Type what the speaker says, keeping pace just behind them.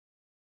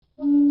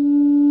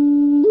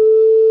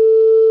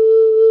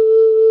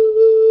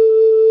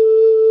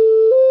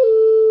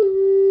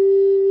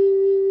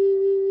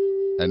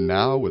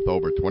now with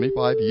over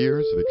 25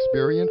 years of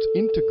experience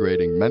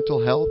integrating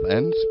mental health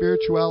and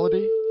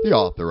spirituality, the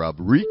author of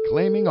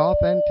Reclaiming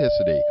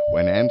Authenticity,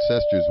 When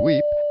Ancestors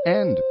Weep,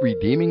 and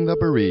Redeeming the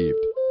Bereaved.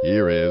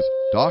 Here is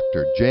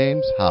Dr.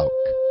 James Houck.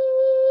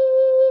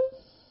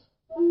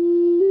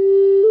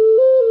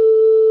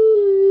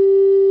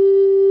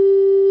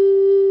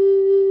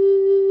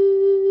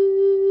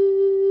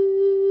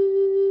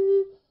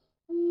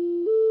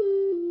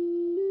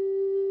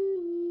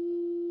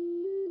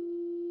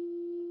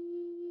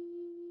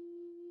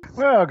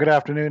 Well, good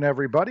afternoon,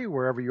 everybody,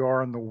 wherever you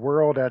are in the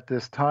world at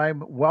this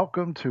time.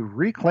 Welcome to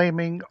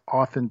Reclaiming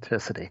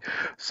Authenticity.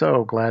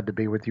 So glad to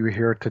be with you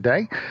here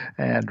today.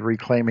 And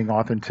reclaiming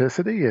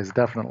authenticity is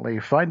definitely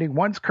finding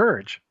one's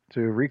courage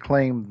to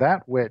reclaim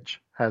that which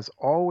has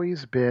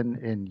always been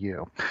in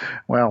you.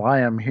 Well, I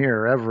am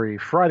here every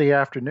Friday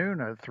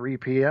afternoon at 3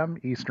 p.m.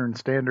 Eastern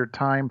Standard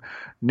Time,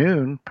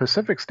 noon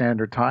Pacific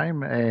Standard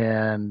Time,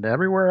 and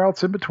everywhere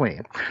else in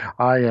between.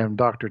 I am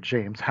Dr.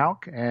 James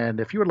Houck, and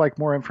if you would like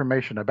more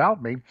information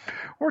about me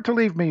or to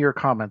leave me your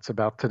comments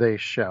about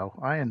today's show,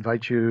 I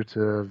invite you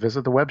to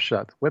visit the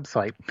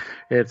website.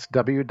 It's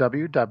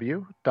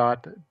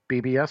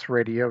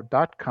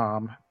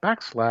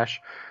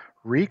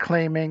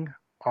www.bbsradio.com/reclaiming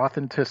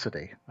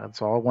authenticity.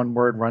 That's all one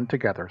word run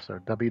together. So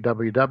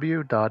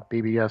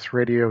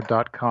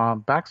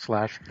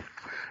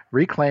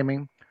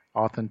www.bbsradio.com/reclaiming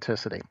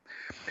authenticity.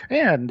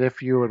 And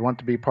if you would want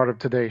to be part of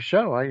today's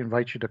show, I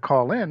invite you to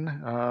call in.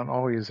 I'm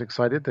always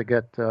excited to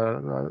get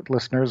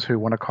listeners who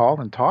want to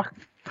call and talk.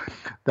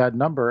 That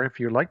number, if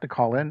you'd like to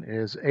call in,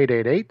 is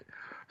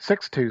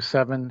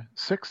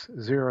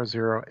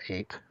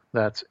 888-627-6008.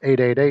 That's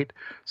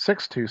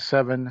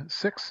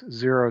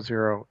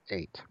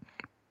 888-627-6008.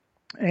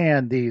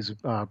 And these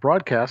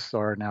broadcasts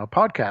are now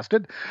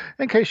podcasted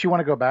in case you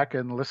want to go back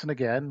and listen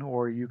again,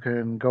 or you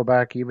can go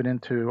back even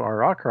into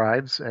our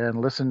archives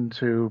and listen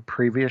to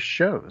previous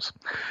shows.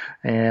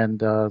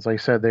 And as I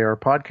said, they are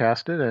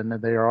podcasted, and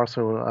they are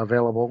also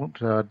available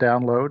to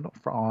download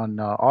on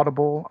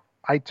Audible,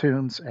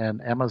 iTunes,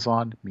 and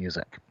Amazon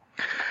Music.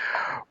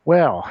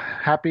 Well,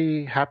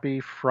 happy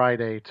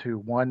Friday to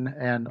one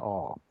and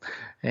all.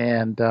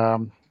 And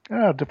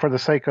for the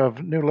sake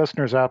of new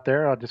listeners out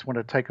there, I just want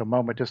to take a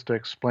moment just to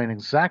explain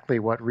exactly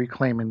what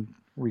reclaiming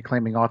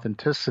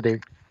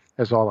authenticity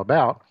is all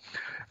about.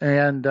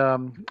 And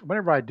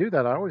whenever I do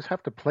that, I always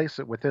have to place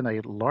it within a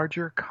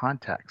larger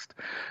context,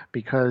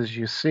 because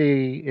you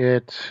see,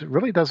 it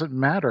really doesn't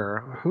matter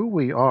who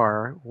we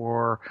are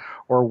or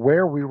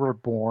where we were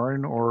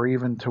born or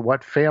even to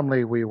what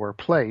family we were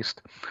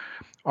placed.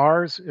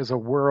 Ours is a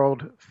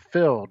world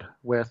filled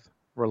with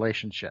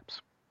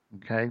relationships.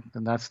 Okay,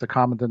 and that's the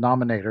common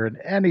denominator. And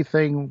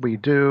anything we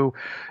do,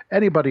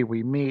 anybody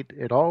we meet,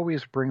 it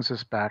always brings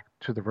us back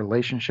to the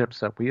relationships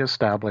that we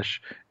establish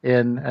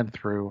in and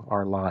through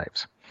our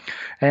lives.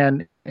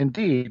 And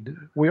indeed,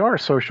 we are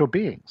social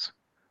beings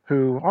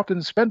who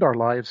often spend our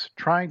lives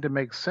trying to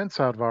make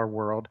sense out of our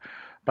world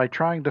by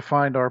trying to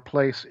find our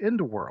place in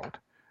the world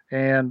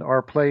and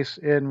our place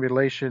in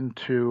relation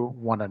to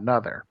one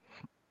another.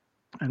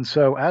 And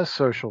so as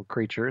social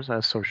creatures,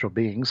 as social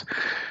beings,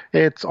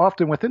 it's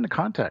often within the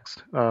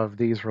context of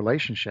these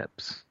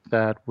relationships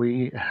that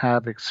we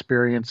have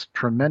experienced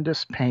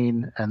tremendous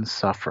pain and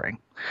suffering.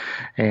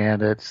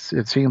 And it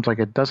seems like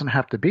it doesn't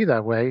have to be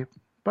that way,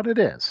 but it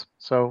is.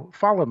 So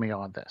follow me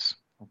on this,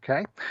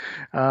 okay?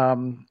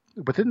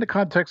 Within the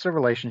context of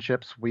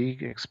relationships, we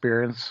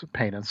experience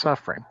pain and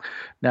suffering.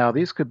 Now,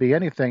 these could be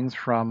anything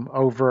from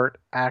overt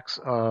acts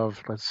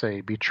of, let's say,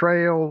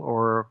 betrayal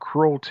or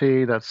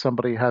cruelty that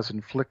somebody has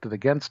inflicted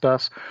against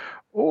us,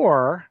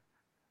 or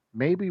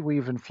maybe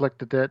we've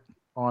inflicted it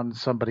on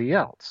somebody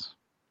else,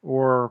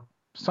 or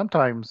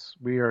sometimes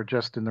we are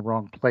just in the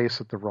wrong place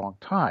at the wrong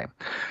time.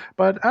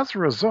 But as a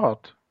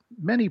result,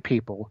 many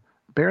people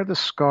bear the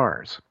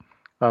scars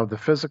of the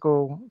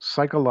physical,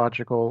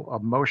 psychological,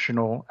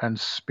 emotional, and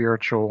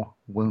spiritual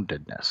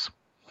woundedness.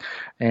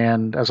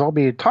 And as I'll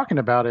be talking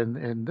about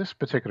in this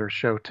particular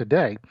show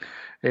today,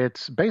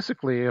 it's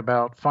basically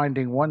about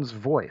finding one's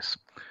voice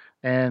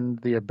and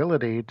the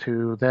ability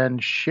to then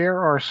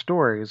share our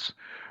stories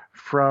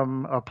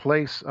from a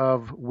place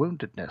of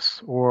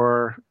woundedness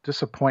or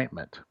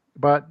disappointment,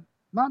 but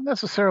not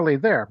necessarily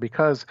there,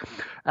 because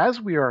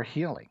as we are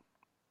healing,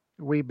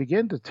 we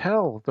begin to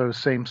tell those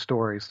same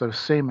stories, those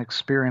same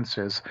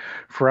experiences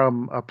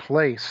from a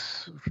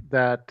place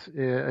that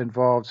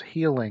involves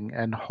healing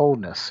and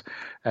wholeness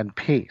and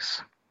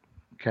peace.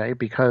 Okay,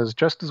 because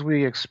just as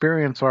we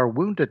experience our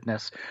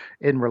woundedness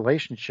in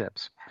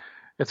relationships,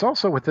 it's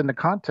also within the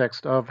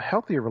context of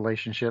healthy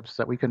relationships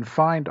that we can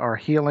find our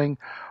healing,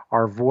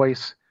 our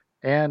voice,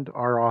 and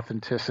our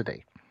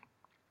authenticity.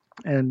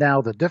 And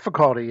now the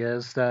difficulty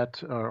is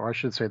that, or I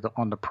should say,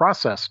 on the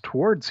process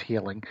towards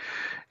healing,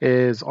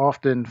 is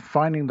often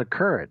finding the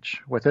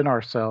courage within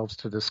ourselves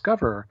to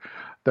discover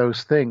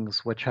those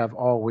things which have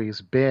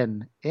always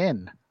been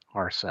in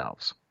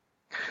ourselves.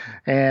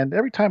 And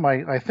every time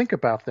I think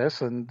about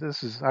this, and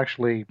this is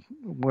actually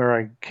where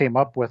I came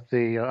up with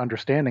the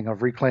understanding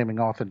of reclaiming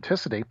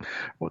authenticity,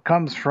 what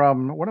comes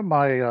from one of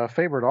my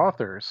favorite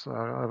authors,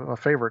 a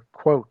favorite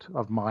quote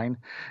of mine,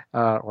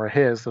 or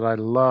his that I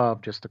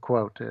love just to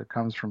quote. It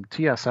comes from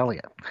T.S.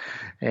 Eliot.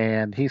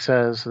 And he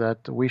says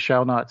that we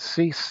shall not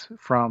cease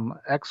from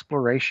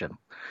exploration.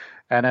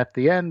 And at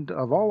the end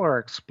of all our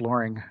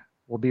exploring,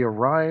 will be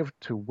arrived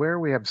to where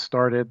we have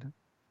started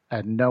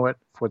and know it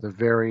for the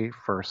very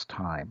first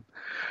time.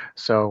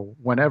 So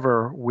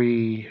whenever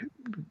we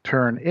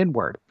turn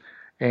inward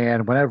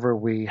and whenever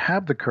we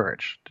have the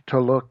courage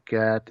to look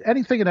at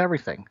anything and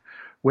everything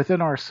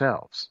within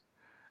ourselves,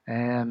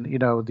 and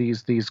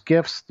these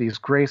gifts, these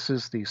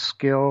graces, these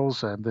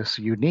skills, and this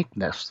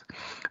uniqueness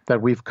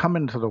that we've come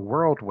into the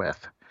world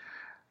with,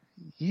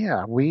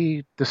 yeah,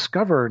 we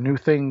discover new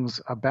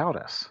things about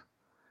us.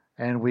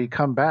 And we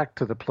come back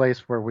to the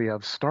place where we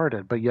have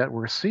started, but yet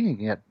we're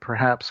seeing it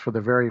perhaps for the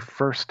very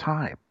first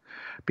time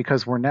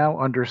because we're now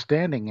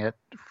understanding it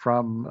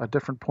from a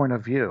different point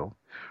of view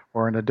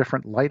or in a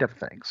different light of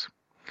things.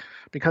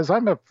 Because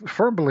I'm a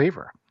firm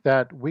believer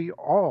that we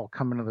all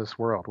come into this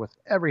world with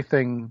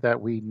everything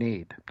that we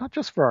need, not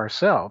just for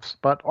ourselves,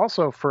 but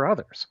also for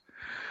others,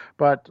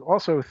 but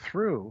also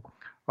through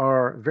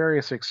our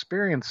various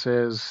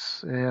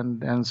experiences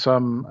and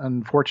some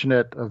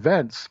unfortunate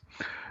events.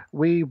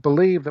 We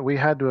believe that we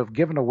had to have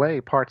given away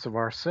parts of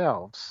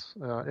ourselves,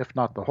 if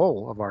not the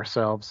whole of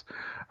ourselves,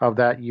 of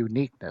that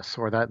uniqueness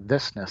or that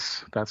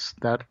thisness,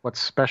 that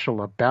what's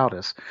special about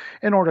us,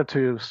 in order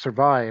to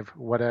survive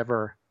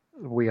whatever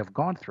we have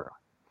gone through.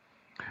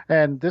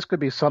 And this could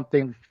be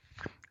something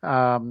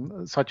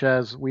such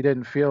as we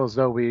didn't feel as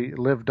though we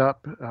lived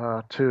up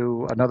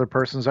to another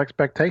person's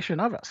expectation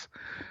of us.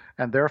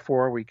 And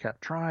therefore, we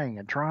kept trying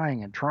and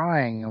trying and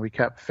trying, and we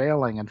kept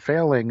failing and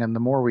failing. And the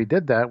more we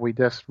did that, we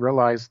just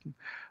realized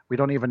we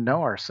don't even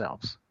know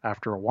ourselves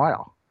after a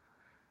while.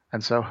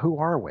 And so, who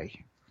are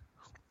we?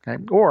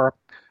 Okay? Or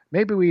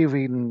maybe we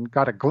even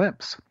got a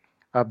glimpse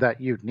of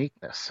that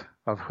uniqueness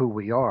of who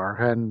we are,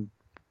 and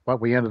but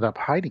we ended up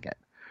hiding it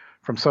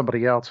from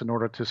somebody else in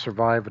order to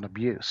survive an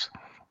abuse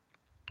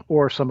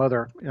or some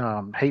other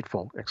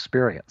hateful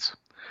experience.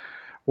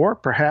 Or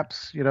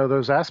perhaps,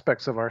 those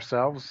aspects of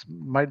ourselves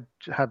might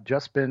have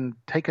just been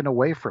taken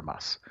away from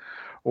us,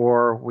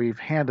 or we've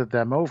handed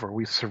them over.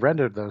 We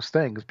surrendered those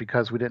things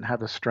because we didn't have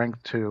the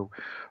strength to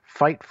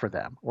fight for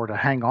them or to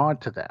hang on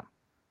to them.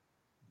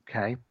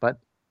 Okay. But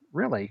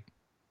really,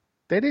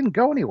 they didn't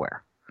go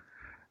anywhere.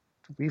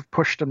 We've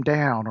pushed them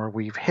down, or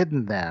we've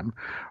hidden them,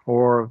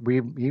 or we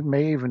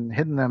may even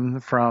hidden them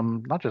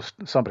from not just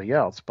somebody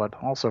else, but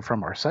also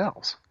from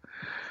ourselves.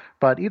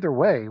 But either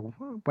way,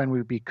 when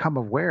we become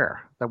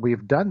aware that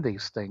we've done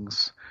these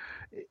things,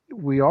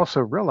 we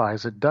also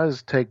realize it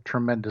does take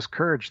tremendous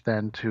courage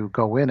then to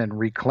go in and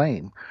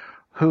reclaim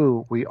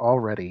who we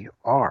already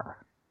are.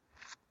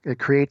 It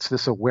creates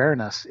this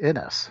awareness in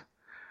us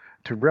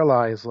to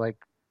realize, like,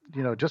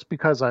 just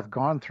because I've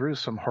gone through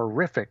some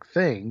horrific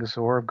things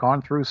or have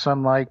gone through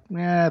some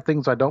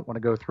things I don't want to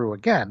go through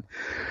again,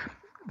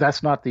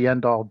 that's not the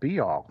end all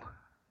be all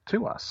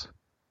to us.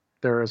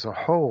 There is a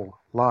whole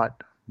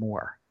lot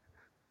more.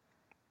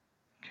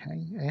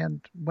 Okay.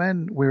 And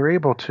when we're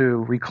able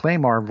to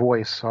reclaim our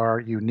voice, our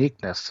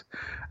uniqueness,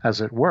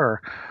 as it were,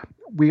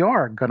 we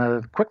are going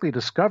to quickly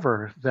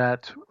discover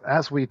that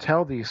as we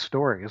tell these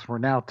stories, we're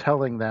now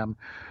telling them,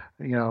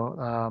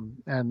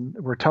 and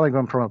we're telling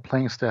them from a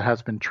place that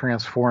has been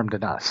transformed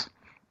in us.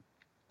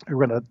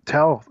 We're going to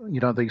tell,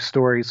 these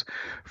stories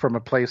from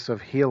a place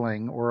of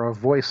healing or a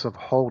voice of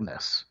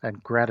wholeness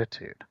and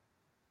gratitude.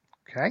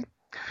 Okay.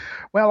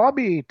 Well, I'll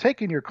be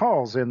taking your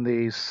calls in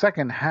the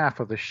second half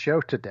of the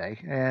show today,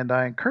 and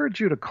I encourage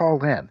you to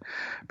call in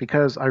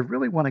because I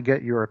really want to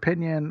get your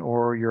opinion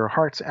or your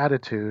heart's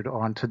attitude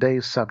on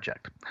today's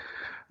subject,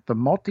 the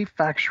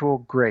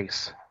multifactual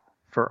grace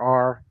for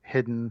our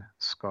hidden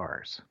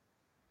scars.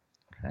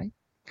 Okay.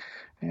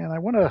 And I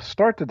want to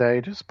start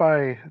today just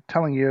by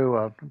telling you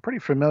a pretty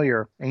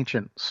familiar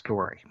ancient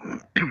story.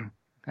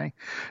 Okay.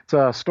 It's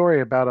a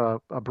story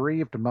about a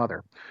bereaved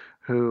mother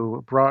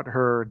who brought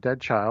her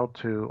dead child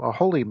to a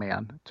holy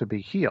man to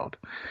be healed.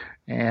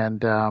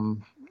 And,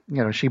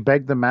 she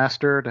begged the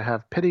master to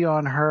have pity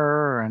on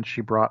her, and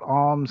she brought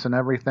alms and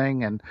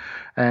everything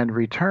and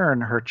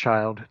return her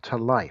child to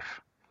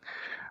life.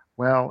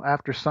 Well,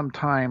 after some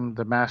time,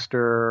 the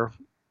master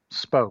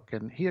spoke,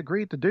 and he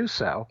agreed to do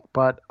so,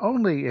 but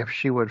only if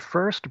she would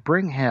first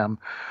bring him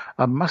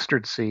a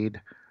mustard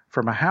seed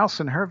from a house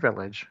in her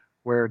village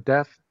where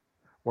death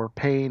or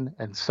pain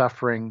and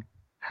suffering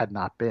had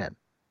not been.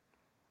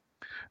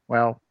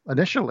 Well,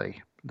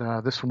 initially,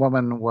 this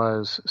woman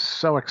was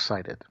so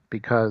excited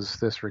because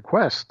this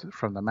request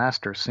from the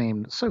master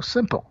seemed so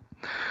simple.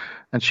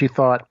 And she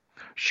thought,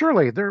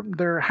 surely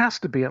there has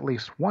to be at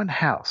least one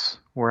house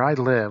where I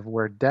live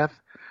where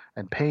death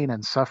and pain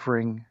and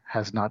suffering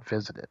has not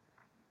visited.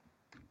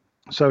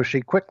 So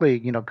she quickly,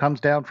 comes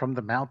down from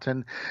the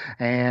mountain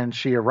and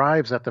she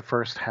arrives at the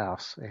first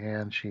house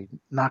and she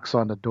knocks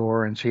on the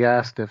door and she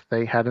asked if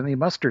they had any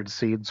mustard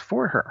seeds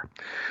for her.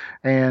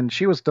 And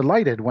she was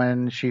delighted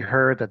when she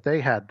heard that they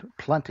had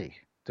plenty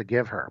to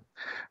give her.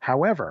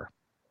 However,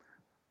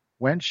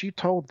 when she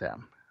told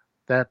them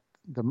that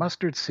the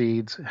mustard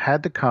seeds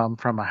had to come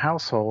from a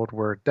household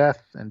where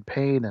death and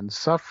pain and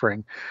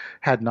suffering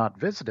had not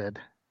visited,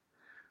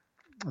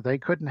 they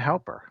couldn't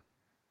help her.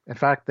 In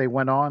fact, they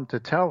went on to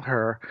tell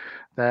her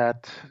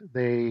that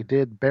they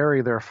did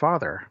bury their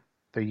father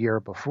the year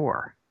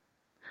before.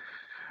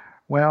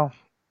 Well,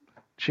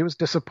 she was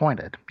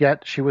disappointed,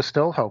 yet she was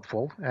still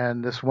hopeful,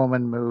 and this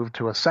woman moved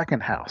to a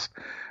second house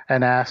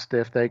and asked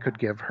if they could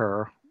give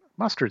her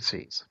mustard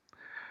seeds.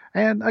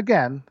 And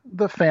again,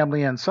 the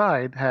family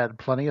inside had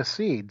plenty of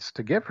seeds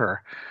to give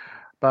her,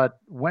 but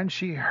when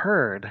she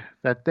heard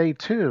that they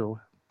too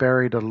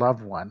buried a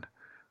loved one,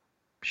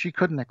 she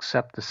couldn't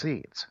accept the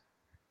seeds.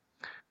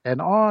 And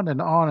on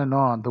and on and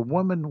on, the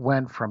woman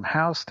went from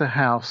house to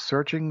house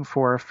searching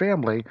for a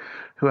family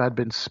who had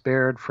been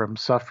spared from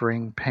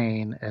suffering,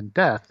 pain, and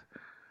death.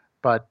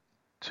 But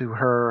to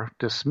her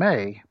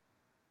dismay,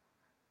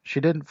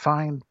 she didn't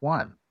find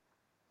one.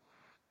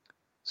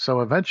 So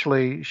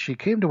eventually, she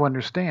came to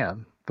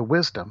understand the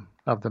wisdom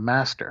of the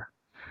Master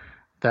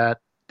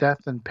that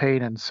death and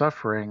pain and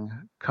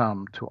suffering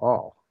come to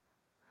all.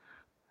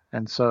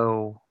 And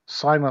so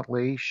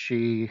silently,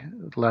 she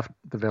left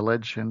the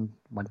village and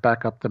went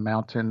back up the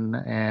mountain,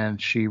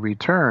 and she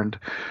returned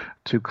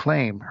to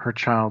claim her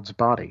child's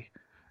body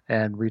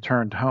and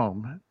returned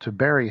home to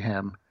bury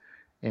him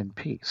in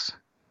peace.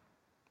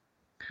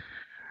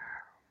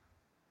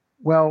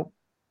 Well,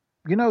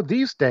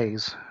 these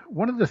days,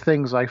 one of the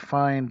things I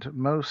find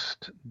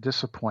most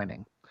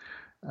disappointing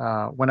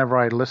whenever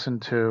I listen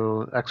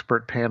to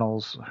expert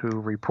panels who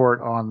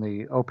report on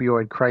the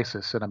opioid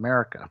crisis in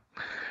America.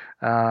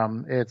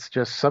 It's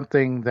just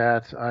something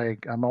that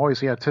I'm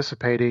always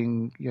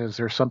anticipating. Is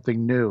there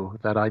something new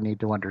that I need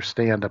to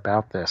understand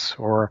about this,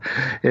 or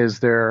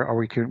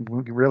can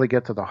we really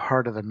get to the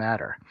heart of the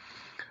matter?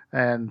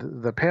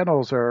 And the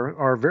panels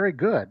are very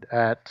good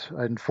at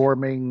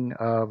informing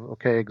of,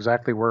 okay,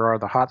 exactly where are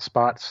the hot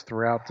spots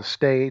throughout the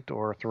state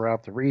or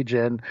throughout the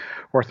region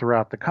or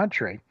throughout the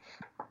country.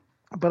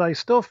 But I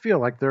still feel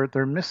like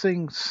they're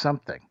missing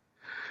something.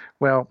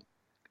 Well,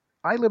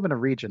 I live in a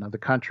region of the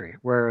country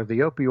where the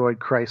opioid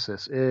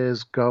crisis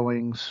is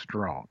going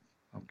strong.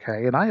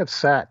 Okay. And I have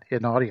sat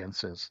in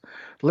audiences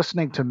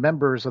listening to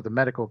members of the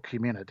medical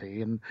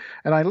community, and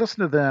I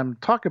listen to them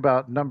talk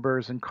about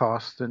numbers and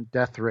costs and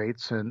death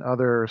rates and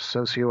other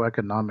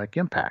socioeconomic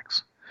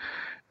impacts.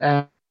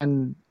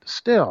 And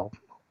still,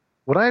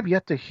 what I have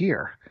yet to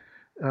hear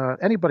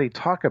anybody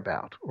talk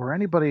about or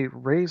anybody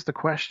raise the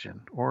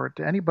question or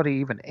to anybody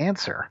even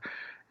answer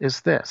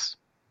is this: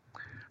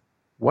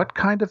 what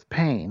kind of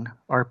pain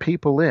are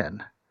people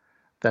in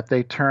that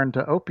they turn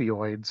to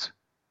opioids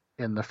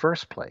in the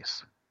first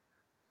place?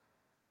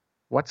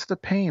 What's the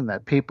pain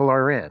that people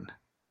are in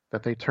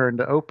that they turn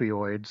to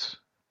opioids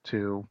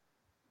to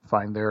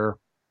find their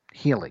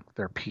healing,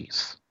 their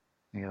peace?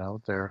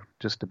 They're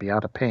just to be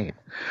out of pain.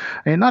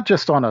 I mean, not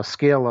just on a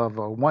scale of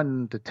a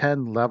 1 to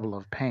 10 level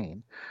of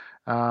pain,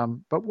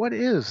 but what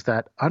is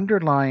that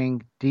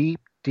underlying deep,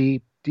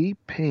 deep, deep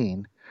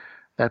pain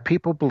that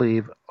people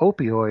believe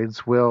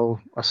opioids will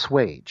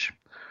assuage,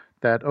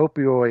 that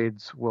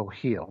opioids will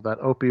heal, that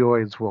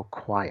opioids will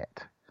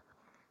quiet?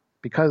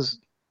 Because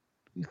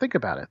you think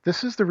about it,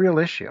 this is the real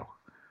issue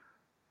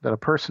that a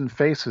person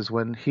faces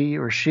when he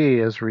or she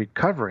is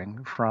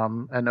recovering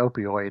from an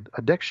opioid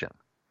addiction.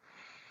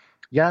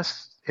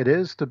 Yes, it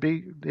is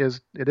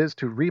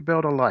to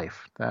rebuild a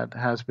life that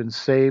has been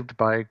saved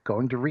by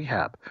going to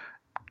rehab,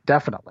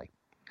 definitely.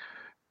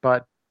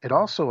 But it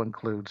also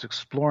includes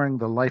exploring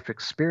the life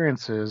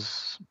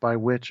experiences by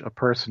which a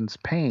person's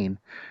pain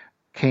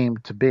came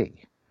to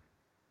be.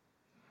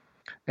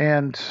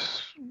 And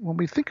when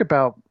we think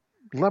about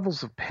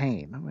levels of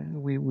pain, I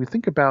mean, we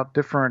think about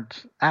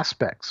different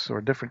aspects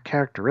or different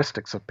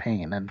characteristics of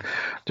pain. And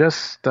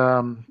just,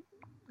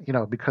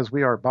 because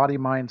we are body,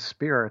 mind,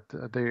 spirit,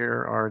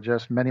 there are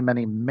just many,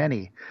 many,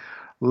 many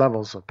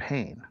levels of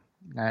pain.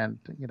 And,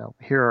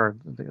 here are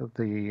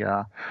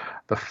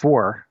the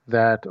four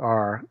that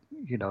are,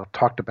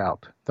 talked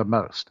about the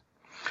most.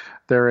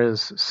 There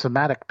is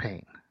somatic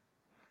pain.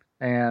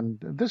 And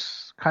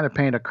this kind of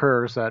pain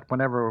occurs that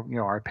whenever,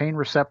 our pain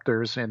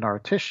receptors in our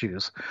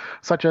tissues,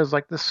 such as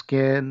like the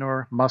skin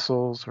or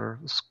muscles or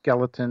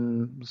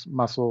skeleton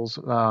muscles,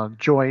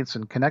 joints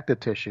and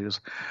connective tissues,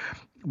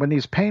 when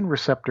these pain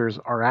receptors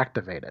are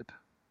activated,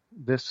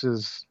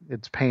 it's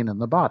pain in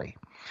the body.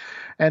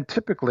 And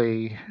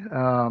typically,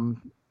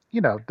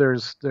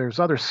 there's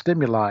other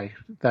stimuli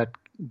that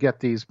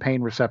get these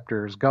pain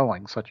receptors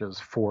going, such as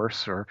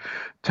force or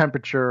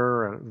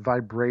temperature or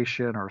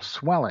vibration or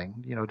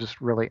swelling,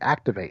 just really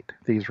activate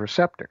these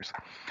receptors.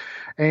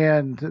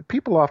 And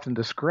people often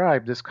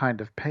describe this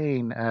kind of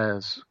pain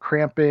as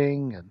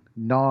cramping and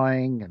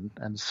gnawing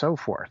and so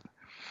forth.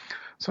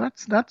 So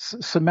that's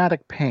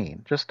somatic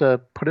pain, just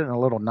to put it in a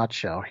little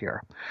nutshell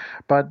here.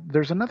 But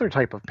there's another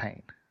type of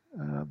pain.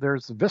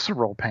 There's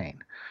visceral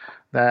pain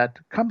that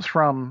comes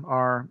from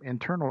our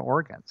internal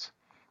organs.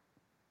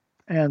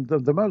 And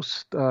the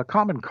most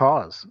common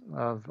cause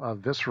of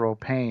visceral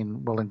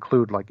pain will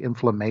include like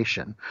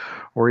inflammation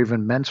or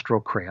even menstrual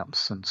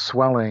cramps and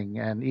swelling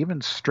and even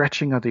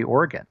stretching of the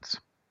organs.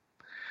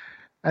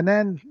 And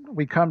then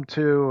we come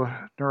to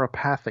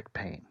neuropathic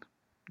pain.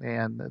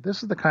 And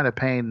this is the kind of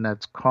pain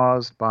that's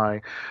caused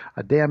by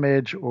a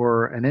damage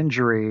or an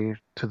injury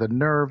to the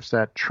nerves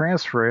that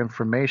transfer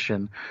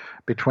information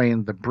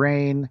between the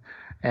brain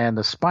and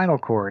the spinal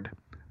cord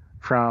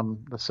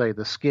from, let's say,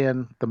 the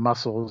skin, the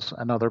muscles,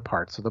 and other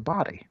parts of the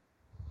body.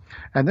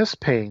 And this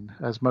pain,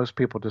 as most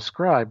people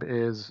describe,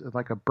 is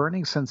like a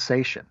burning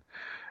sensation,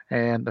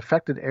 and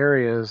affected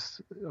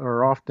areas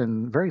are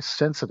often very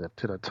sensitive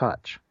to the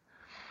touch.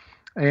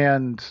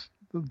 And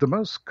the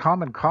most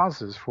common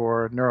causes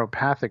for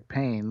neuropathic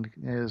pain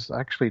is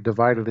actually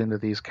divided into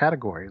these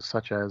categories,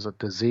 such as a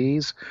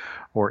disease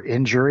or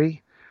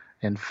injury,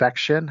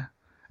 infection,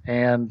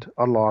 and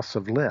a loss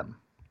of limb.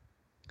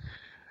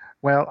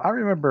 Well, I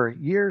remember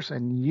years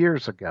and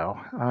years ago,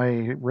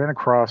 I ran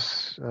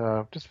across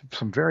just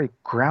some very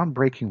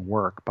groundbreaking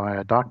work by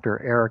a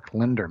Dr. Eric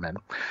Linderman,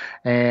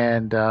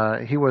 and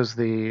he was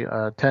the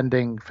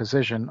attending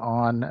physician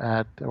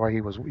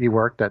he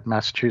worked at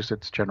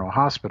Massachusetts General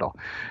Hospital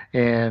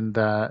in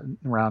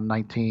around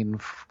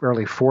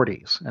early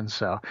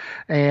 40s,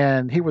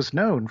 and he was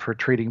known for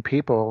treating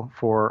people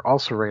for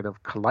ulcerative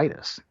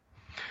colitis.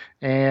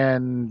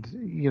 And,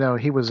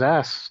 he was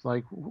asked,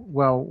 like,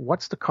 well,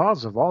 what's the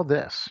cause of all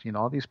this?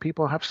 All these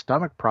people have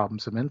stomach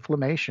problems and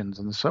inflammations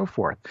and so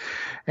forth.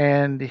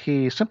 And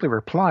he simply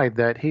replied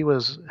that he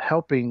was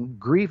helping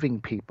grieving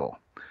people,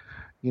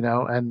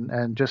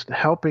 and just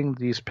helping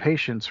these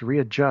patients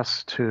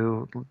readjust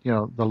to,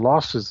 the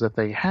losses that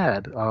they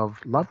had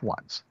of loved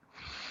ones.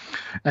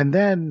 And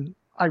then,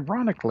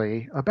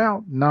 ironically,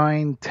 about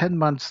 9, 10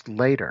 months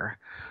later,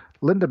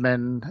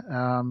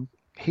 Lindemann,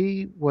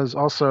 he was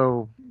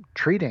also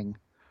treating,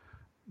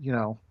 you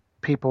know,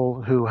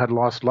 people who had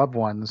lost loved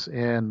ones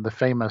in the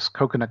famous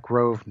Coconut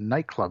Grove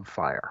nightclub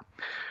fire.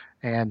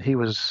 And he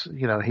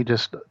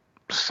just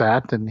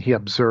sat and he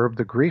observed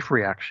the grief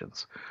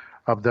reactions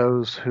of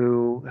those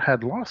who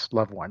had lost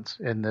loved ones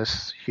in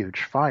this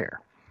huge fire.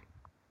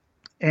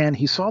 And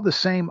he saw the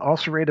same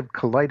ulcerative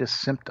colitis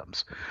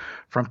symptoms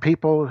from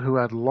people who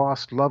had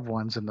lost loved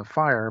ones in the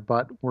fire,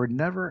 but were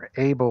never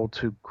able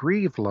to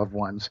grieve loved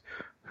ones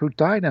who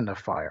died in the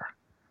fire.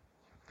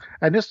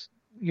 And this,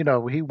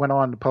 he went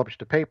on to publish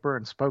a paper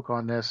and spoke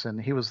on this,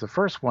 and he was the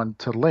first one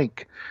to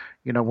link,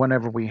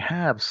 whenever we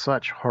have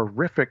such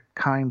horrific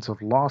kinds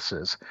of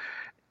losses,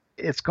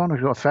 it's going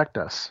to affect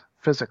us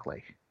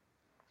physically.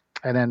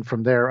 And then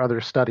from there,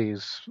 other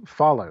studies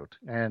followed.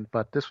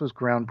 But this was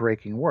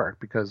groundbreaking work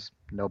because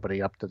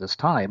nobody up to this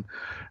time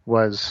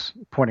was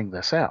pointing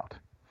this out.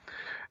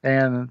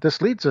 And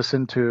this leads us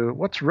into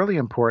what's really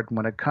important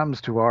when it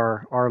comes to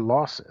our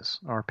losses,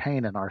 our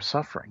pain, and our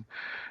suffering.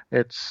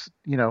 It's,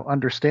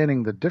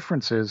 understanding the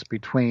differences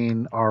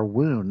between our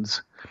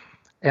wounds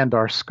and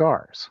our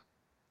scars.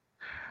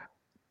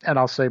 And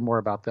I'll say more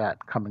about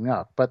that coming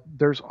up. But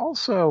there's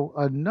also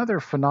another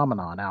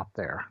phenomenon out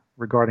there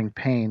regarding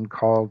pain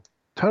called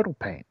total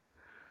pain,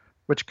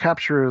 which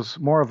captures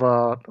more of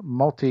a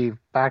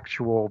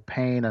multifactual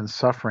pain and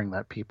suffering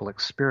that people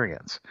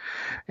experience.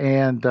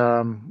 And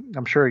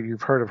I'm sure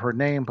you've heard of her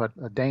name,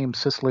 but Dame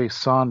Cicely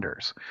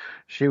Saunders.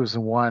 She was the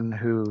one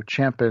who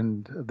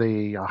championed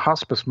the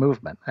hospice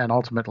movement and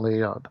ultimately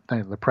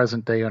the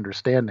present day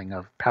understanding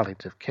of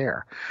palliative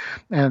care.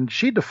 And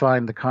she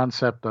defined the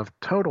concept of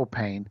total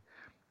pain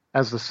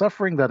as the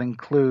suffering that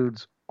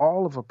includes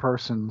all of a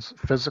person's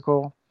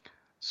physical,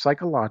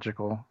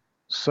 psychological,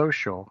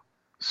 social,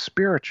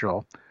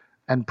 spiritual,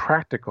 and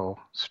practical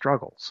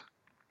struggles.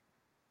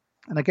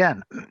 And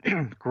again,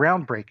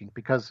 groundbreaking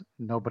because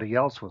nobody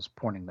else was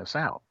pointing this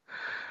out.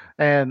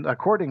 And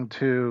according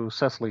to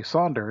Cicely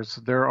Saunders,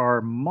 there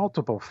are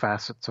multiple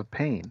facets of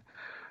pain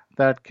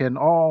that can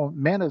all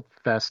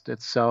manifest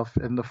itself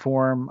in the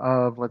form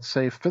of, let's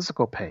say,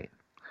 physical pain.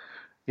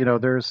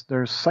 There's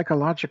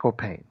psychological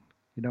pain.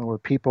 Where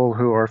people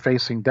who are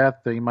facing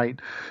death, they might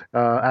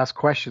ask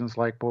questions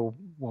like, well,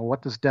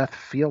 what does death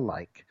feel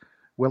like?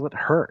 Will it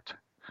hurt?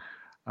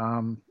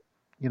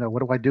 What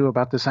do I do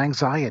about this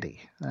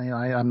anxiety?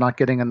 I'm not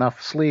getting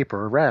enough sleep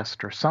or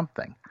rest or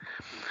something.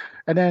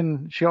 And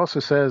then she also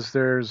says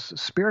there's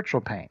spiritual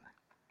pain,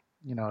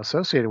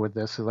 associated with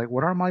this. Is like,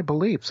 what are my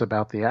beliefs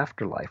about the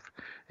afterlife?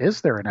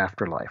 Is there an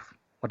afterlife?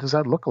 What does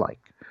that look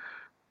like?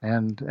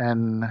 And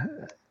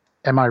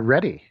am I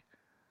ready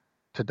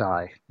to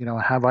die?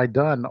 Have I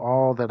done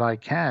all that I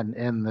can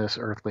in this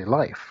earthly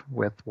life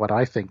with what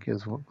I think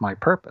is my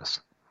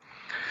purpose?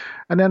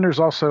 And then there's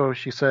also,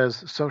 she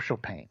says, social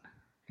pain,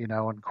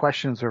 and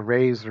questions are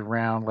raised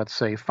around, let's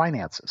say,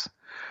 finances.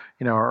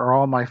 Are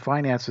all my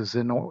finances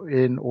in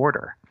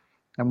order?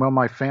 And will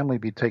my family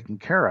be taken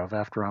care of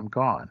after I'm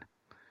gone?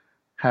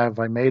 Have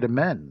I made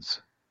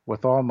amends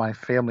with all my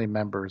family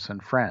members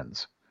and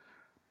friends?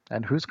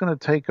 And who's going to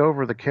take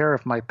over the care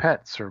of my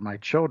pets or my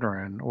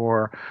children,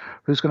 or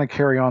who's going to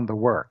carry on the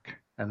work,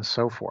 and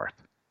so forth?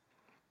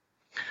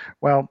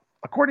 Well,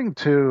 according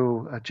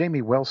to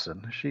Jamie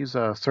Wilson, she's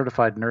a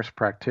certified nurse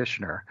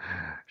practitioner.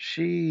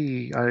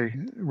 I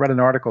read an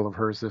article of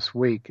hers this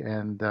week,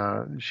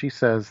 and she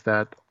says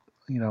that,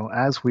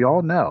 as we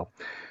all know,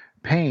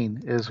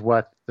 pain is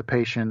what the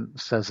patient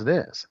says it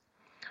is,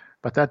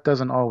 but that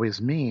doesn't always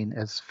mean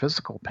it's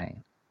physical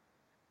pain.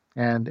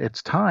 And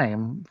it's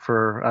time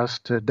for us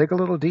to dig a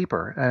little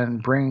deeper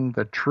and bring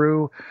the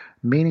true,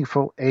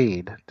 meaningful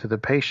aid to the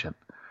patient,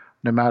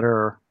 no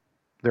matter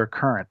their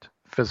current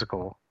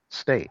physical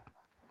state.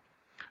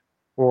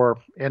 Or,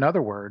 in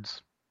other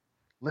words,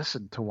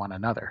 listen to one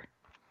another.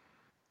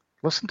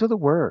 Listen to the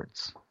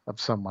words of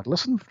someone.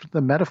 Listen to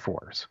the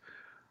metaphors.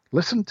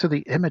 Listen to the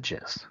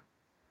images.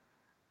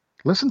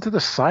 Listen to the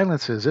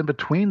silences in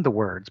between the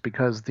words,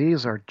 because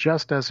these are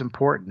just as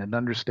important in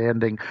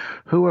understanding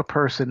who a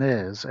person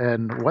is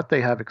and what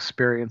they have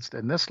experienced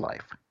in this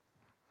life.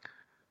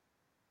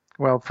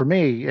 Well, for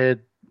me,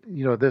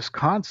 this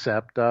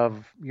concept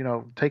of,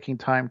 taking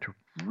time to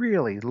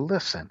really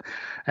listen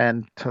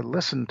and to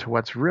listen to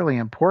what's really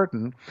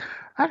important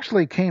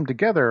actually came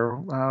together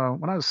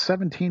when I was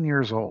 17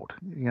 years old,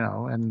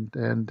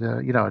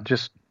 it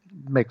just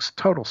makes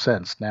total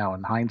sense now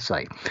in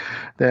hindsight.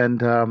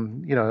 And,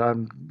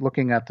 I'm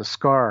looking at the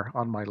scar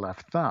on my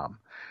left thumb.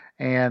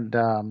 And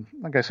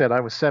like I said,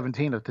 I was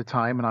 17 at the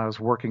time, and I was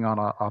working on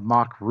a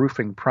mock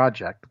roofing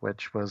project,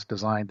 which was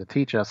designed to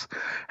teach us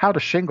how to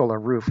shingle a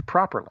roof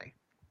properly.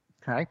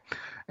 Okay,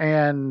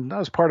 and I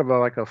was part of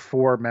a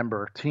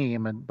four-member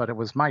team, but it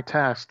was my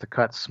task to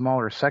cut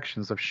smaller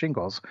sections of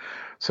shingles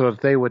so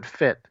that they would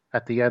fit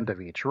at the end of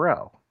each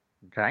row.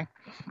 Okay,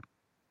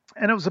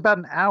 and it was about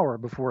an hour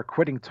before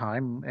quitting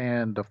time,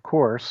 and of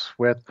course,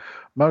 with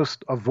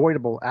most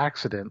avoidable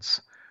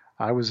accidents,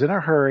 I was in a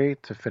hurry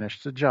to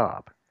finish the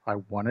job. I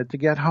wanted to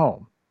get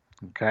home.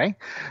 Okay,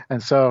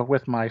 and so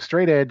with my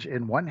straight edge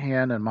in one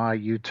hand and my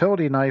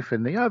utility knife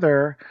in the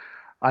other,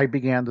 I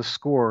began to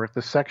score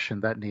the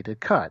section that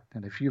needed cut.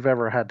 And if you've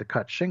ever had to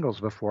cut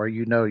shingles before,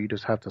 you know you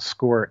just have to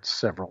score it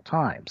several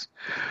times.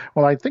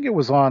 Well, I think it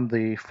was on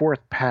the fourth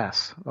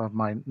pass of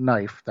my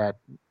knife that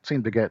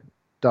seemed to get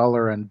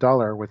duller and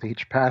duller with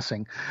each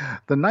passing.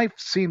 The knife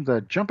seemed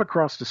to jump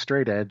across the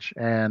straight edge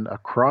and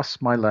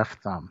across my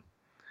left thumb.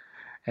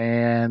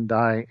 And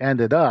I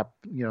ended up,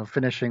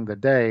 finishing the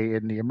day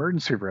in the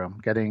emergency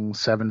room, getting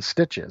 7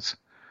 stitches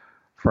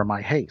for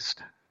my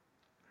haste.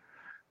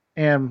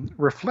 And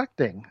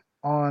reflecting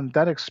on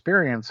that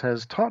experience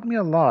has taught me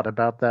a lot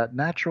about that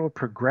natural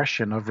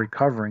progression of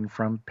recovering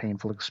from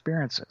painful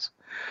experiences.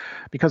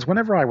 Because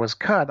whenever I was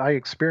cut, I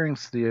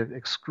experienced the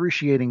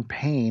excruciating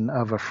pain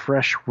of a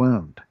fresh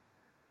wound.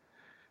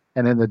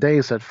 And in the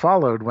days that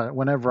followed,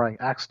 whenever I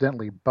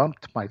accidentally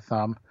bumped my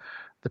thumb,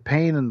 the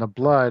pain and the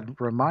blood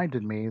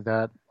reminded me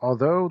that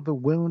although the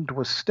wound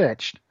was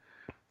stitched,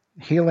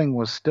 healing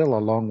was still a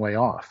long way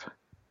off.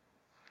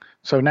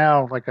 So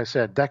now, like I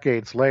said,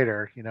 decades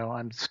later,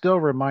 I'm still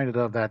reminded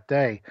of that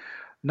day,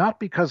 not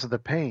because of the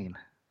pain,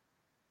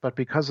 but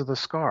because of the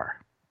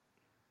scar.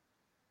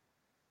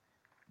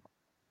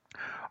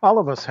 All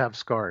of us have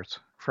scars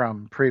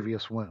from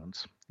previous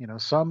wounds.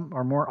 Some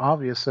are more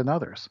obvious than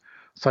others,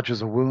 such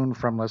as a wound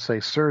from, let's say,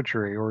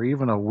 surgery, or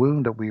even a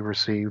wound that we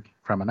received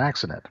from an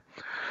accident.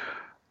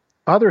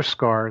 Other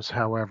scars,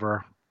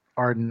 however,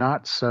 are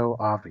not so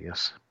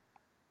obvious.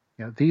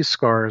 These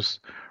scars,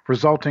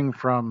 resulting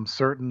from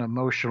certain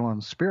emotional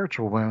and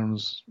spiritual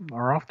wounds,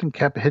 are often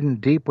kept hidden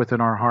deep within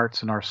our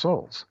hearts and our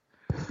souls.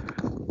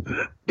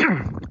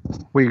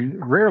 We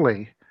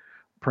rarely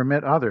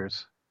permit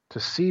others to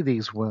see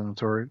these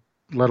wounds, or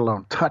let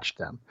alone touch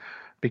them,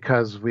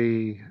 because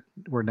we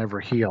were never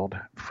healed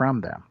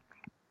from them.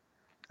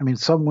 I mean,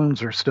 some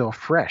wounds are still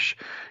fresh,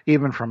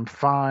 even from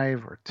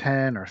 5 or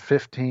 10 or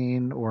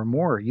 15 or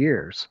more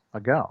years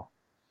ago.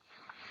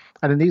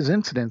 And in these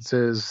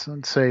instances,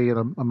 let's say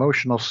an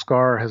emotional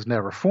scar has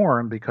never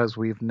formed because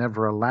we've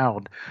never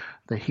allowed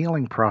the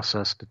healing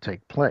process to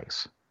take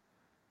place.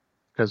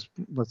 Because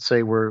let's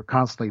say we're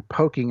constantly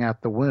poking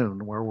at the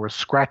wound, where we're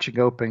scratching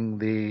open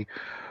the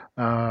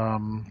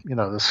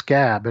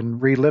scab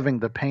and reliving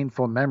the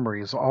painful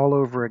memories all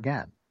over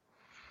again.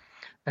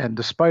 And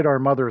despite our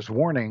mother's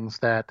warnings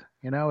that,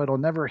 it'll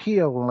never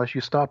heal unless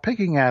you stop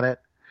picking at it,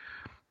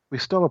 we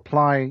still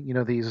apply,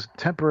 these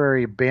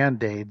temporary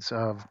band-aids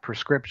of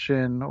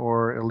prescription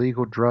or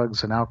illegal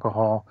drugs and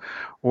alcohol,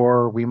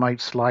 or we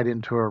might slide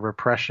into a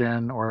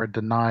repression or a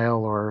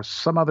denial or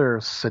some other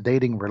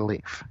sedating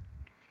relief.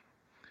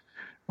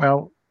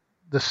 Well,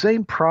 the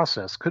same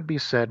process could be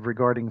said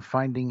regarding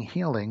finding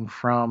healing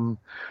from,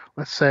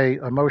 let's say,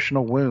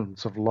 emotional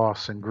wounds of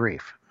loss and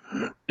grief.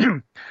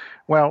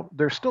 Well,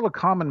 there's still a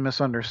common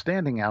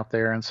misunderstanding out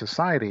there in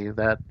society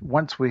that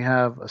once we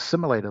have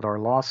assimilated our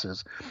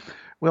losses,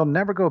 we'll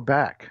never go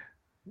back,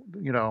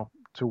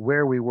 to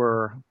where we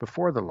were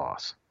before the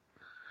loss.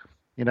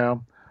 You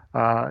know,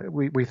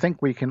 We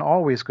think we can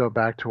always go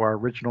back to our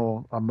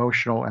original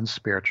emotional and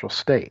spiritual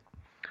state,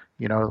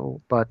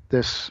 but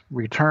this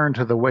return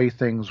to the way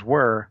things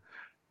were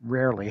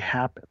rarely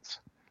happens.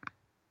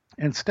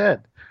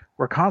 Instead,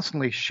 we're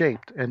constantly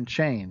shaped and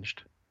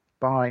changed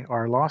by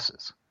our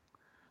losses.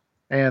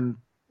 And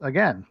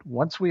again,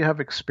 once we have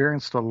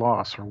experienced a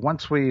loss or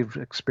once we've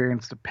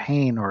experienced a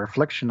pain or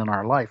affliction in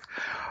our life,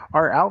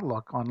 our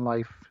outlook on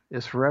life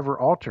is forever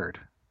altered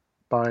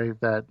by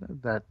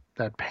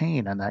that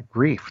pain and that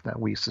grief that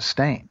we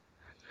sustain.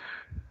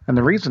 And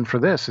the reason for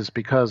this is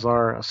because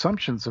our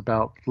assumptions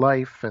about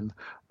life and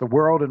the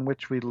world in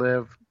which we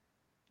live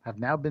have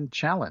now been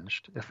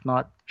challenged, if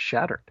not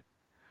shattered.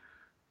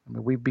 I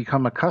mean, we've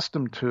become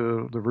accustomed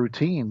to the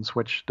routines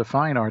which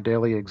define our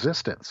daily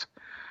existence.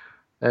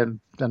 And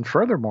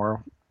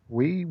furthermore,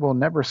 we will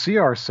never see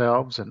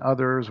ourselves and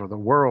others or the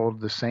world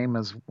the same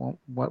as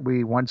what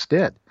we once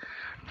did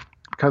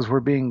because we're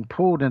being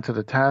pulled into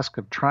the task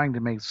of trying to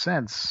make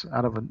sense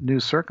out of new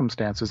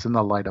circumstances in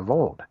the light of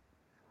old.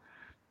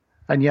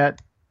 And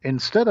yet,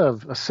 instead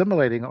of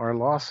assimilating our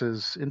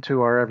losses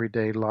into our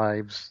everyday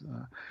lives,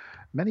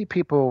 many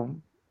people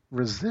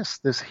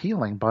resist this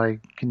healing by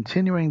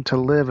continuing to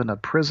live in a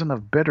prison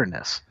of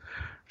bitterness,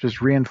 which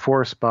is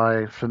reinforced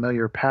by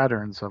familiar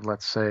patterns of,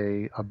 let's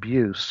say,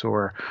 abuse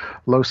or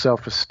low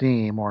self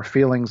esteem or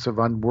feelings of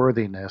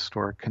unworthiness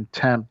or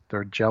contempt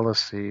or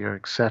jealousy or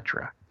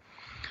etc.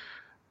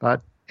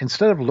 But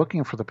instead of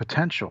looking for the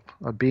potential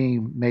of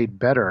being made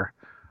better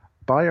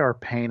by our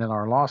pain and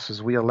our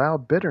losses, we allow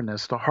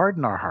bitterness to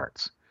harden our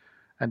hearts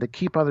and to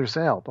keep others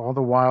out, all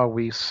the while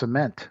we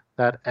cement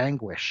that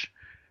anguish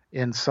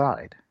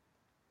inside.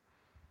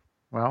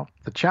 Well,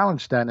 the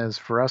challenge then is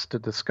for us to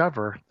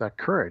discover that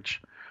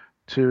courage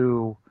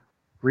to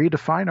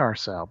redefine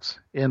ourselves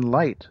in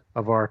light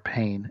of our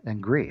pain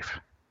and grief.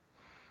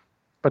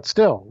 But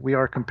still, we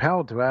are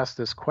compelled to ask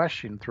this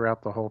question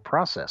throughout the whole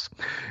process.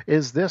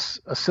 Is this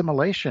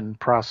assimilation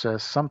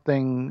process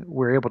something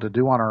we're able to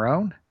do on our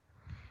own?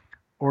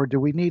 Or do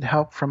we need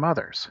help from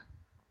others?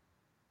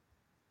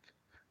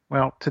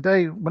 Well,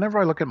 today, whenever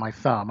I look at my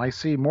thumb, I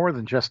see more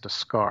than just a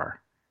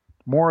scar,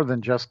 more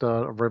than just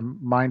a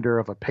reminder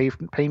of a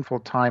painful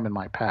time in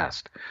my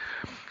past.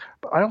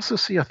 But I also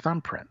see a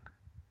thumbprint,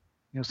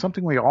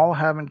 something we all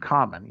have in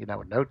common.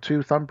 No two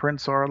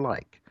thumbprints are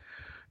alike.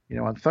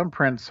 And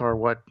thumbprints are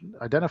what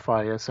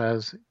identify us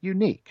as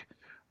unique,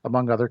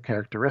 among other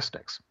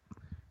characteristics.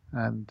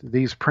 And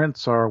these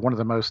prints are one of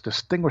the most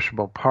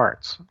distinguishable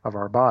parts of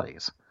our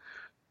bodies.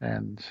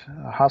 And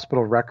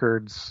hospital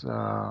records,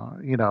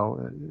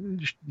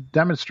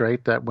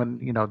 demonstrate that when,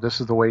 this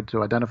is the way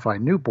to identify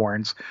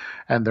newborns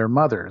and their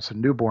mothers,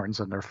 and newborns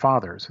and their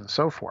fathers, and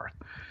so forth.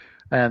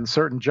 And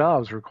certain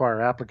jobs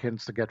require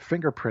applicants to get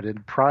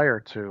fingerprinted prior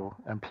to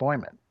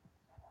employment.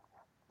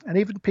 And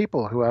even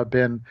people who have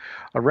been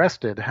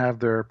arrested have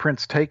their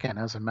prints taken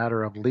as a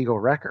matter of legal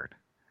record.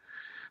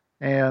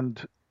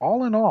 And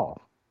all in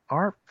all,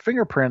 our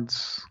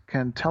fingerprints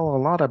can tell a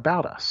lot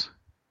about us.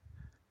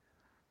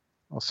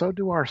 Well, so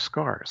do our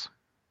scars.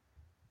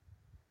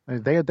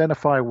 They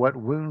identify what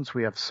wounds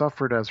we have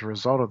suffered as a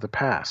result of the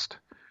past: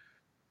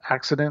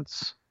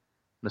 accidents,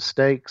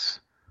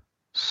 mistakes,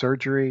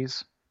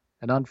 surgeries,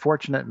 and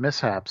unfortunate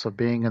mishaps of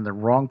being in the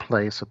wrong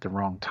place at the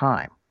wrong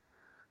time.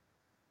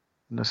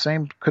 And the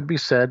same could be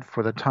said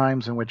for the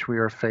times in which we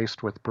are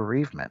faced with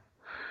bereavement.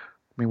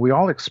 I mean, we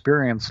all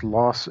experience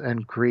loss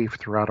and grief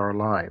throughout our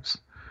lives.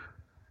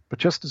 But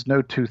just as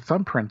no two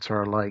thumbprints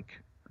are alike,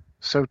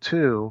 so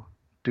too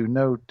do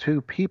no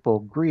two people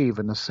grieve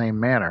in the same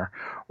manner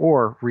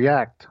or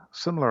react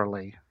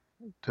similarly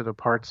to the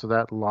parts of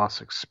that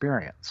loss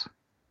experience.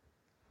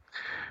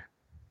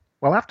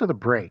 Well, after the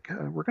break,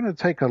 we're going to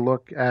take a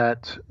look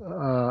at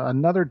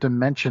another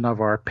dimension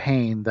of our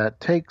pain that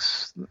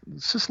takes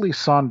Cicely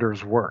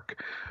Saunders'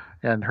 work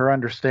and her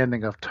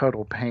understanding of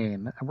total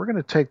pain. And we're going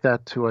to take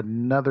that to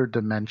another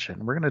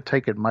dimension. We're going to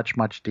take it much,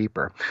 much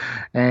deeper.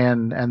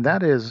 And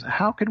that is,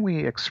 how can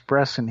we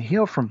express and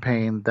heal from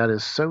pain that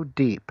is so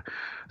deep,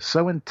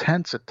 so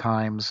intense at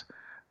times,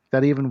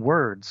 that even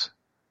words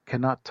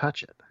cannot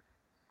touch it?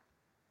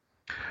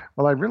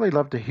 Well, I'd really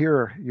love to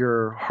hear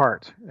your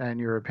heart and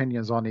your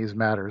opinions on these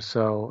matters.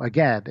 So,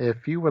 again,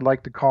 if you would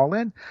like to call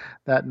in,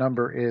 that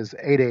number is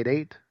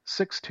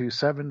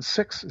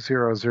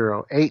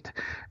 888-627-6008.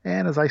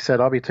 And as I said,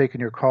 I'll be taking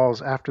your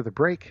calls after the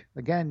break.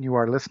 Again, you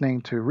are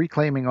listening to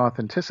Reclaiming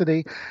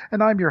Authenticity,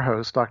 and I'm your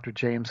host, Dr.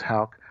 James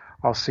Houck.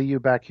 I'll see you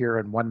back here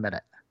in 1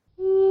 minute.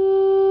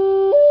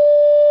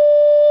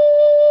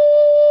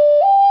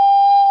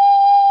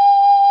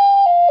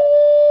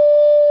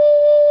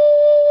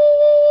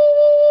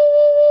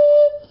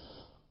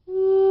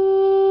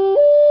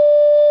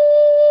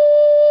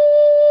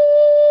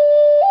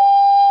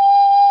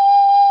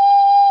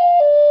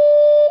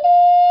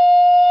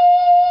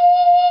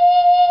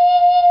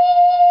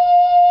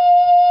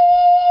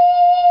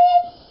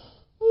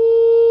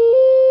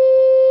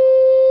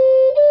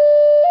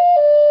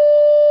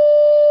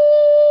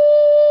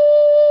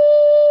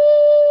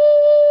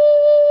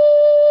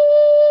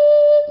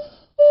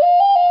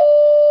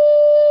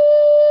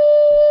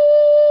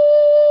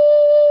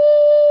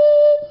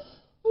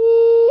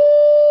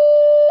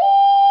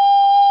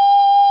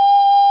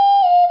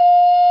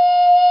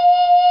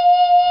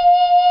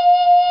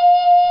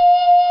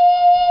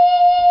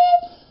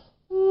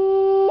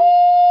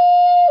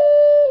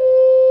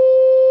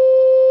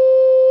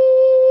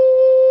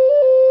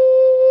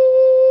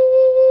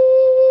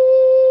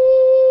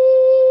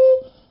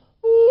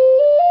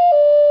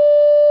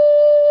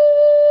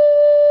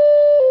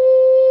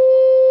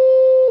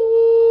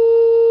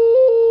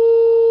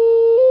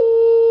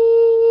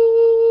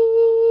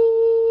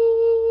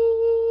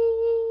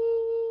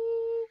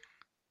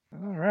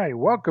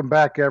 Welcome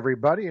back,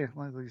 everybody. As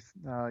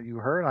you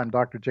heard, I'm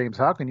Dr. James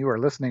Houck, and you are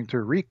listening to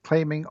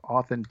Reclaiming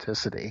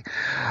Authenticity.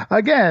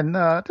 Again,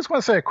 just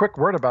want to say a quick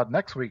word about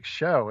next week's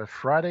show. It's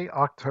Friday,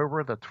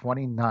 October the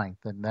 29th,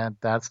 and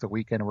that's the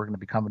weekend we're going to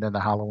be coming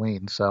into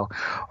Halloween. So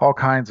all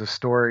kinds of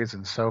stories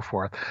and so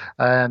forth.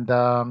 And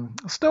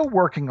still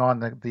working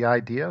on the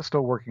idea,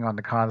 still working on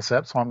the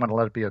concept, so I'm going to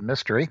let it be a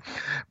mystery.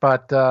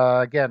 But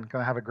again,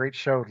 going to have a great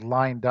show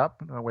lined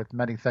up with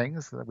many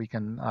things that we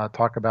can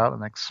talk about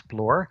and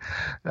explore.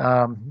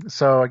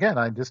 So again,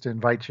 I just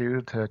invite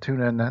you to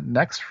tune in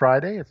next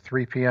Friday at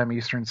 3 p.m.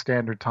 Eastern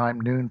Standard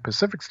Time, noon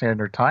Pacific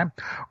Standard Time.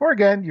 Or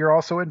again, you're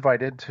also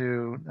invited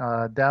to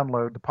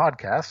download the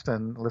podcast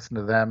and listen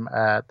to them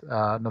at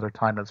another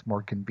time that's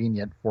more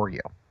convenient for you.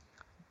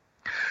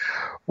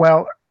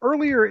 Well,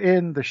 earlier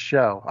in the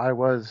show, I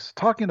was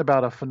talking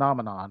about a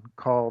phenomenon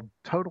called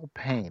total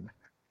pain,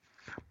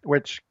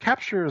 which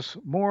captures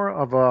more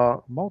of a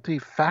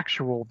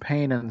multifactual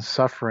pain and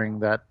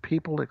suffering that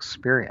people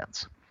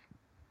experience.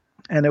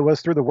 And it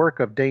was through the work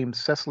of Dame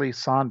Cicely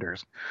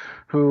Saunders,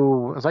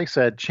 who, as I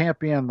said,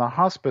 championed the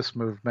hospice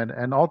movement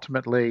and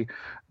ultimately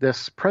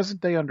this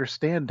present day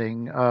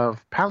understanding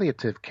of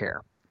palliative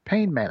care,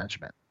 pain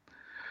management.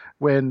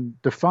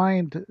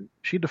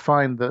 She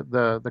defined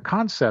the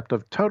concept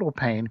of total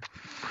pain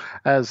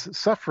as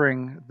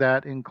suffering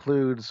that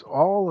includes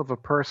all of a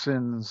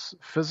person's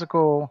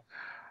physical,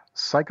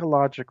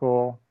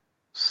 psychological,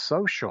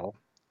 social,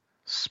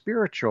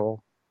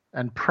 spiritual,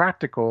 and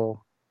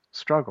practical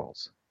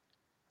struggles.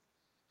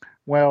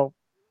 Well,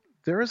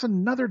 there is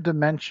another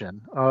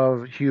dimension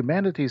of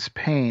humanity's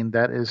pain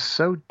that is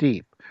so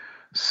deep,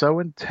 so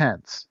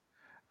intense,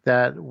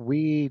 that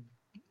we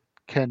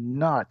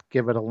cannot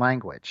give it a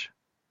language.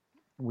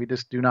 We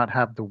just do not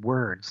have the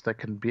words that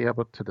can be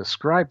able to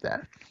describe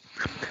that.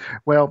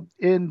 Well,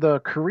 in the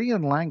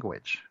Korean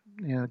language,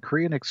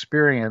 Korean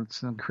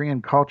experience and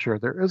Korean culture,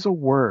 there is a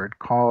word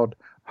called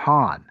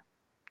Han,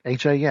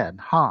 H-A-N,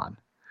 Han.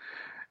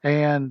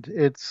 And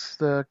it's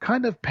the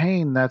kind of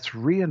pain that's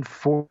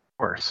reinforced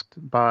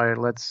by,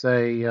 let's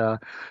say,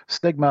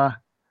 stigma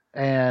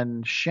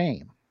and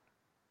shame.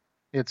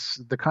 It's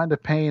the kind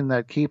of pain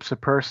that keeps a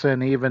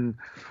person, even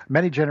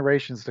many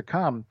generations to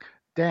come,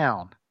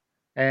 down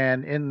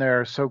and in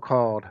their so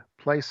called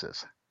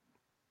places.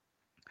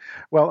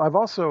 Well, I've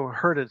also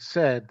heard it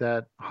said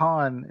that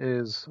Han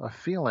is a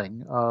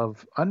feeling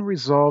of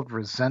unresolved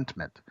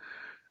resentment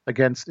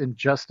against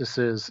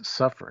injustices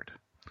suffered.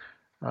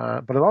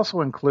 But it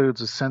also includes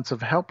a sense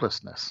of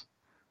helplessness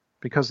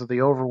because of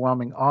the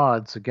overwhelming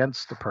odds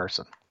against the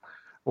person,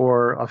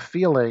 or a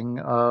feeling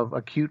of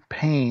acute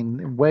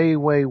pain way,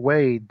 way,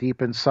 way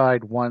deep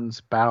inside one's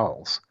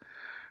bowels,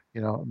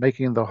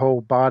 making the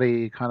whole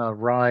body kind of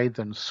writhe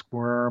and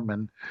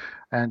squirm,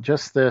 and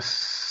just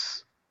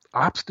this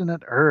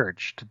obstinate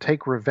urge to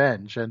take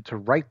revenge and to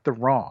right the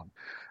wrong.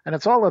 And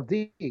it's all of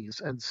these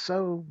and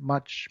so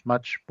much,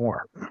 much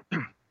more.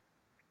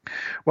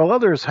 Well,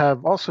 others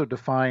have also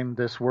defined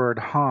this word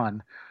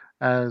Han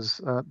as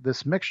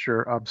this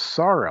mixture of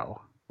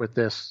sorrow with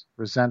this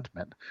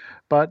resentment,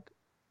 but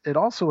it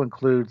also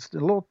includes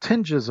little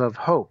tinges of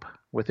hope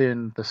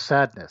within the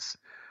sadness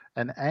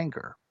and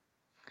anger.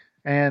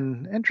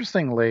 And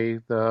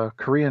interestingly, the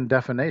Korean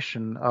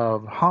definition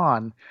of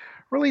Han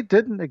really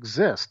didn't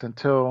exist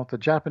until the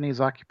Japanese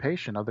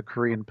occupation of the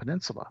Korean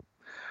peninsula.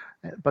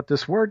 But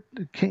this word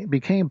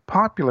became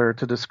popular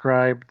to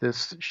describe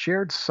this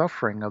shared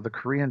suffering of the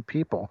Korean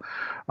people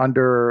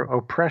under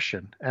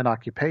oppression and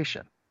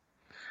occupation.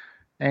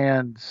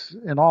 And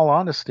in all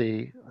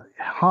honesty,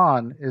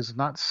 Han is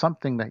not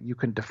something that you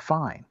can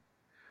define,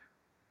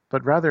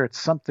 but rather it's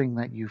something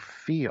that you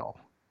feel.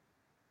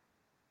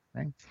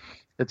 Okay?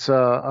 It's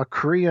a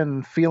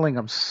Korean feeling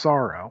of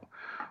sorrow,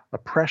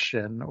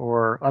 oppression,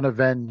 or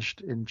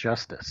unavenged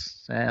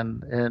injustice,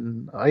 and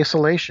in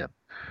isolation.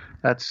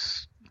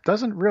 That's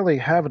doesn't really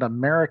have an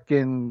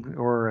American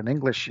or an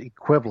English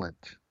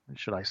equivalent,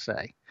 should I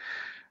say.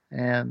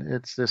 And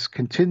it's this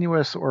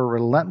continuous or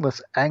relentless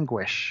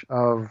anguish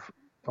of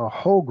a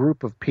whole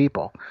group of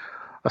people,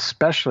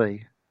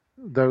 especially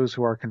those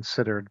who are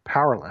considered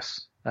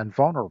powerless and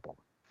vulnerable.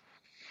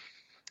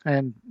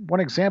 And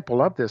one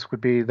example of this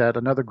would be that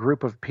another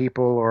group of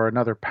people or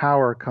another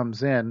power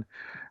comes in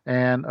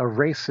and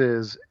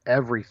erases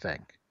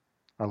everything,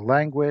 a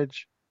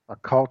language, a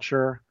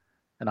culture,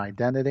 an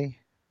identity.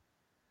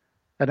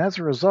 And as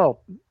a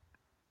result,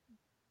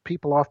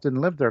 people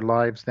often live their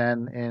lives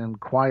then in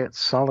quiet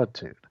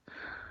solitude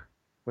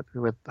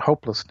with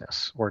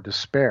hopelessness or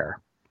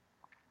despair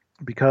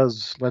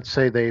because, let's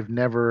say, they've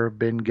never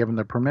been given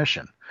the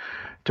permission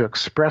to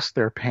express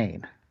their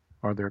pain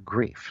or their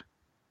grief.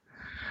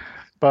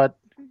 But,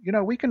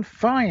 we can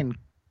find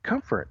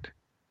comfort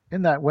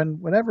in that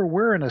whenever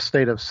we're in a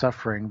state of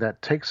suffering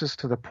that takes us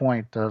to the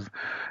point of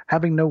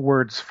having no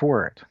words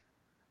for it,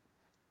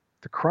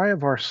 the cry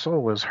of our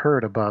soul is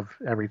heard above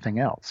everything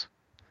else.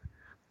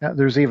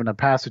 There's even a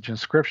passage in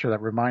Scripture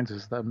that reminds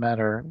us that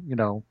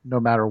no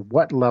matter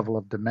what level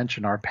of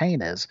dimension our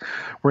pain is,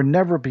 we're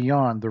never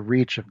beyond the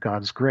reach of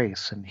God's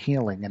grace and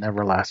healing and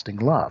everlasting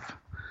love.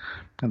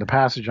 And the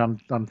passage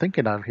I'm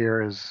thinking of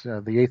here is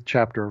the 8th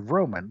chapter of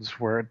Romans,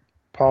 where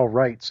Paul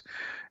writes,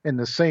 "In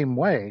the same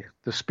way,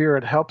 the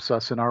Spirit helps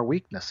us in our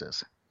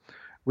weaknesses.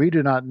 We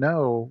do not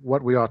know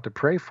what we ought to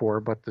pray for,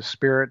 but the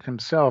Spirit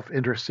Himself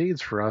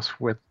intercedes for us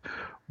with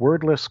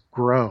wordless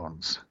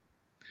groans.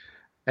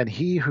 And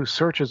He who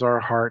searches our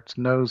hearts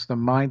knows the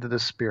mind of the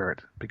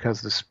Spirit,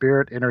 because the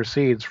Spirit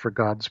intercedes for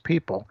God's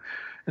people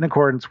in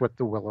accordance with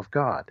the will of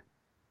God."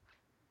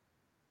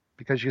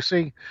 Because you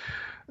see,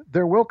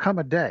 there will come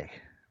a day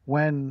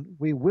when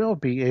we will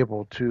be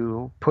able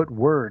to put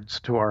words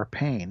to our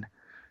pain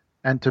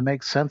and to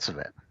make sense of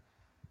it.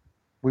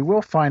 We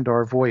will find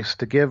our voice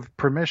to give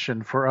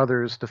permission for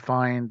others to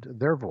find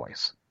their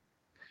voice.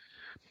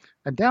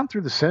 And down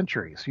through the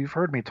centuries, you've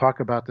heard me talk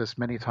about this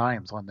many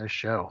times on this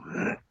show.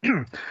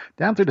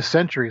 Down through the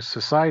centuries,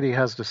 society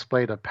has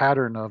displayed a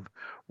pattern of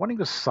wanting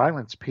to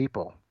silence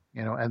people,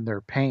 and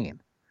their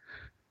pain.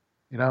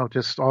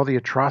 Just all the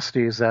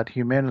atrocities that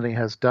humanity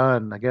has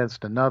done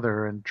against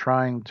another and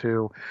trying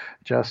to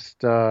just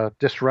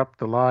disrupt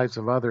the lives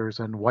of others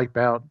and wipe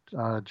out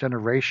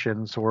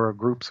generations or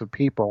groups of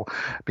people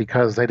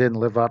because they didn't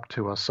live up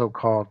to a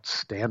so-called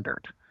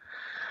standard.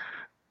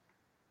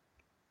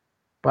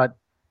 But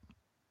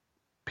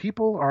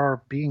people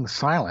are being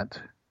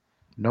silent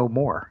no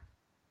more.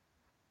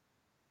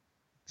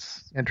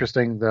 It's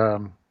interesting.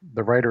 The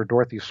writer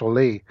Dorothy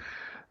Solé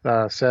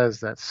says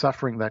that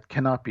suffering that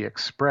cannot be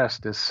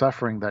expressed is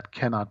suffering that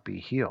cannot be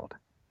healed.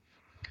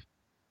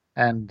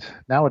 And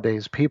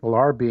nowadays, people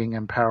are being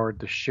empowered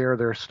to share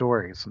their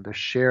stories and to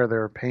share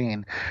their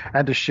pain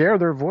and to share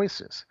their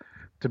voices,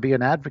 to be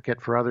an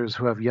advocate for others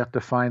who have yet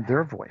to find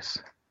their voice.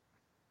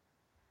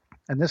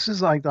 And this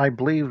is, I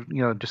believe,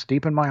 just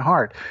deep in my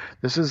heart,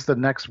 this is the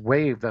next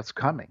wave that's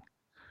coming.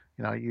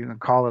 You can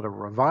call it a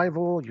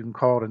revival, you can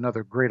call it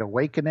another great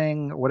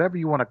awakening, whatever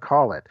you want to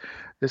call it.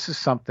 This is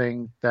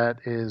something that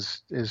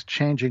is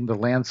changing the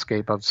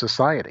landscape of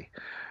society,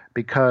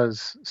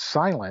 because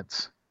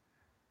silence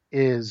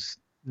is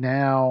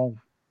now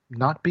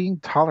not being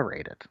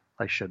tolerated,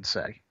 I should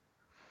say.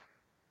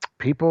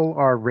 People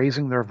are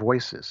raising their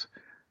voices.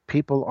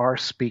 People are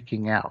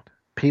speaking out.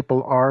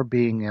 People are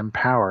being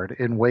empowered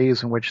in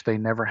ways in which they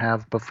never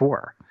have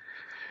before.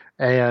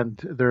 And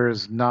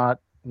there's not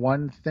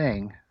one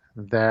thing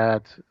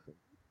that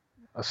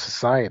a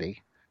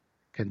society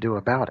can do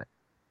about it.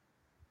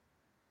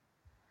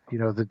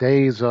 The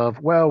days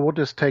of, well, we'll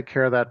just take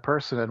care of that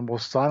person and we'll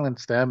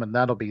silence them and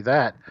that'll be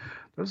that.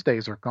 Those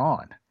days are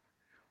gone.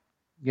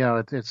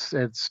 It's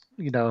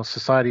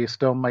society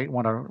still might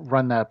want to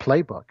run that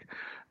playbook,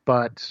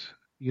 but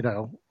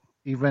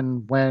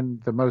even when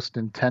the most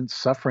intense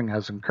suffering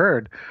has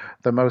occurred,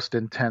 the most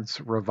intense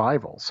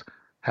revivals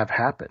have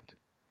happened.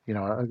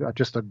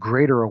 Just a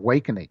greater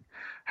awakening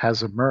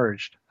has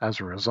emerged as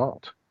a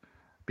result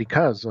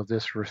because of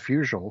this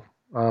refusal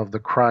of the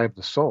cry of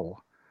the soul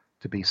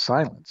to be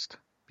silenced,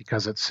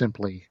 because it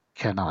simply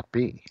cannot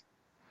be.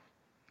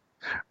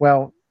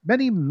 Well,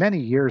 many, many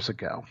years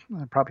ago,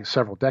 probably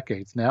several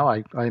decades now,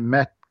 I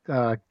met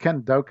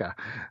Ken Doka.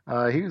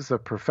 He was a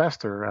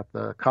professor at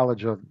the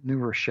College of New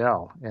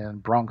Rochelle in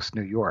Bronx,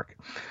 New York.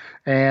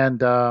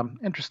 And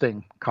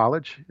interesting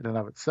college in and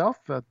of itself.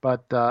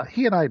 But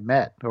he and I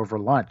met over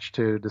lunch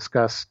to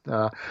discuss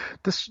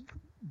this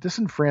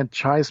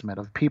disenfranchisement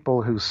of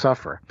people who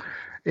suffer.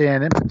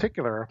 And in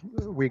particular,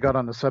 we got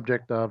on the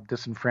subject of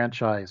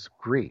disenfranchised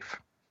grief.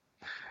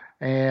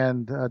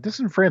 And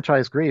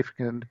disenfranchised grief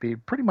can be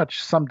pretty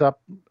much summed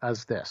up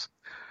as this: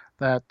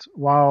 that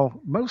while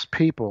most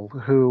people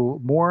who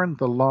mourn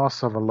the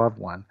loss of a loved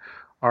one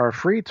are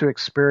free to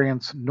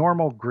experience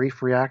normal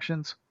grief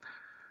reactions,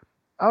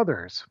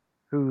 others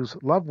whose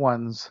loved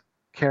ones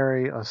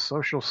carry a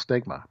social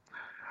stigma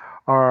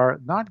are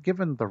not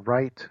given the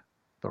right,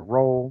 the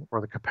role,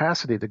 or the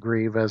capacity to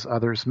grieve as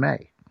others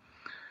may.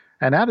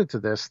 And added to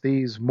this,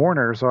 these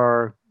mourners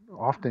are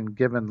often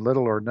given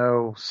little or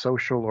no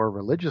social or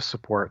religious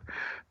support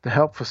to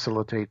help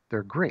facilitate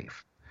their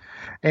grief.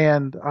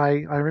 And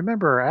I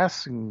remember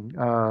asking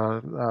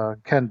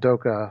Ken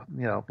Doka,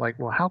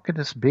 well, how can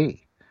this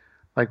be?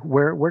 Like,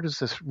 where does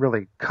this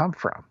really come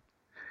from?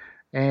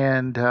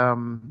 And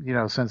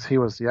since he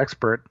was the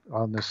expert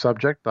on this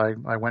subject,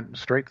 I went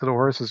straight to the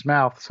horse's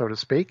mouth, so to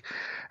speak.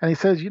 And he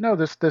says,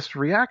 this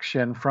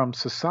reaction from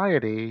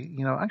society,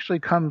 actually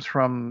comes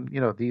from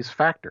these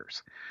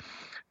factors.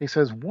 He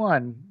says,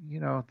 one,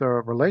 the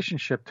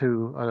relationship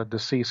to a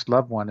deceased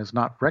loved one is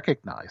not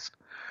recognized,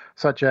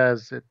 such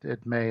as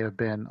it may have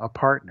been a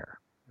partner,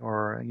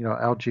 or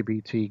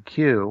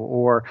LGBTQ,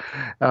 or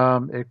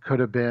it could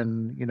have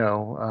been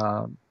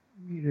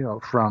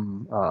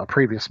from a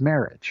previous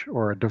marriage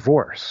or a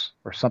divorce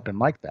or something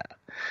like that.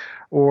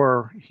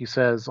 Or he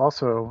says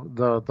also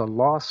the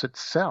loss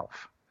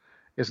itself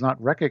is not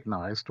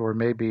recognized, or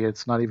maybe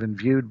it's not even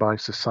viewed by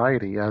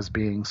society as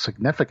being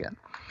significant,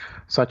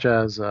 such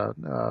as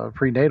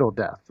prenatal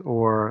death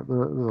or the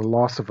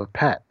loss of a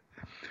pet.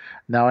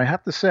 Now, I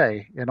have to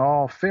say, in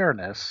all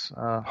fairness,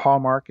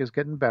 Hallmark is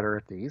getting better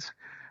at these.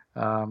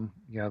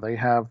 They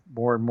have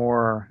more and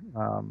more,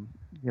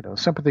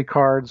 sympathy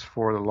cards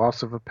for the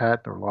loss of a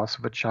pet or loss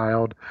of a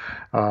child,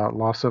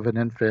 loss of an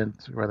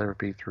infant, whether it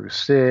be through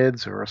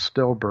SIDS or a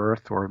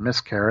stillbirth or a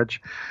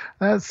miscarriage.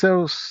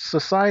 So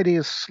society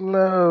is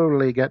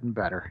slowly getting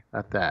better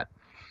at that.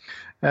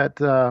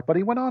 But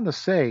he went on to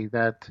say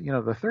that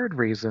the third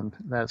reason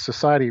that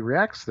society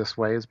reacts this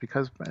way is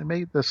because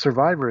the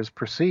survivor is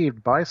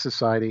perceived by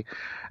society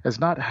as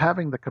not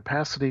having the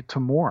capacity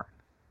to mourn,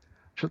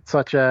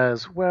 such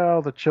as,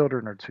 well, the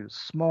children are too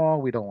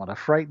small, we don't want to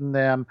frighten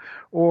them,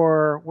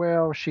 or,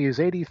 well, she's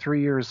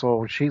 83 years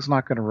old, she's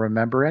not going to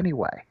remember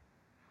anyway.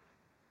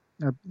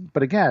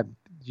 But again,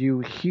 you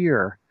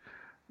hear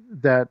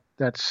that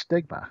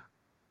stigma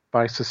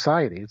by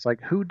society. It's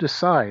like, who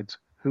decides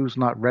who's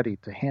not ready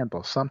to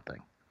handle something?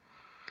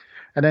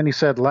 And then he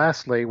said,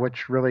 lastly,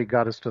 which really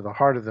got us to the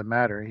heart of the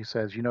matter, he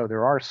says,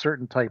 there are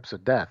certain types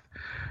of death,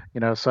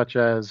 such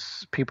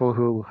as people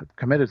who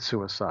committed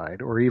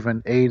suicide or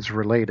even AIDS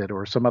related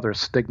or some other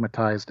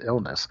stigmatized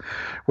illness,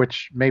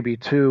 which may be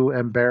too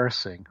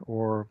embarrassing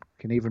or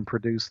can even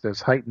produce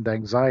this heightened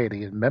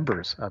anxiety in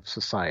members of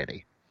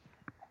society.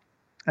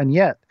 And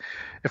yet,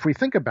 if we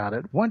think about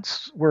it,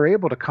 once we're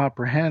able to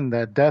comprehend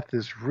that death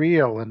is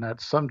real and that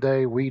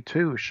someday we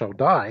too shall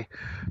die,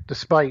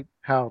 despite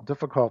how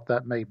difficult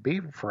that may be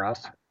for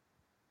us,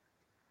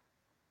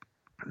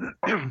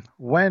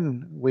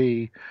 when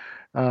we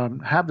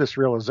have this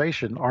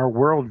realization, our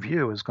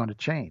worldview is going to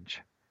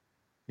change.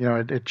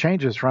 It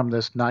changes from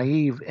this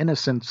naive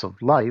innocence of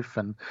life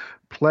and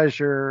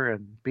pleasure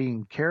and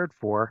being cared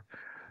for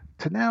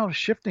to now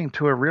shifting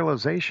to a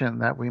realization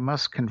that we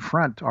must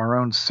confront our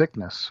own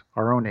sickness,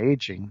 our own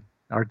aging,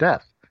 our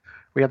death.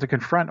 We have to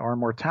confront our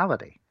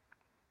mortality.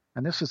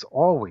 And this is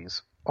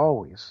always,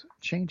 always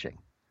changing.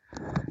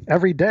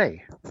 Every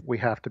day we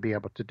have to be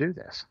able to do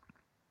this.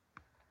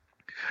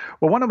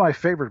 Well, one of my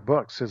favorite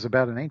books is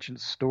about an ancient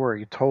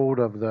story told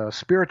of the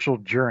spiritual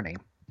journey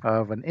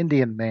of an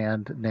Indian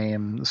man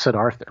named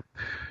Siddhartha.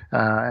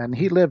 And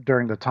he lived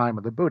during the time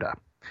of the Buddha.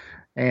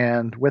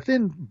 And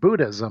within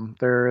Buddhism,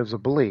 there is a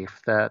belief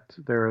that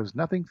there is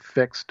nothing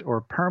fixed or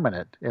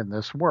permanent in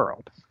this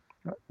world.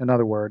 In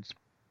other words,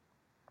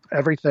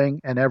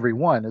 everything and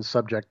everyone is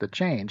subject to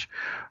change,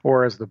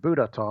 or as the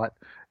Buddha taught,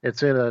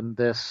 it's in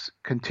this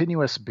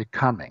continuous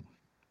becoming.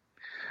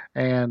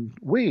 And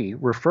we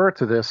refer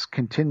to this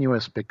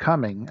continuous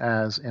becoming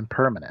as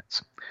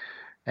impermanence.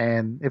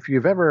 And if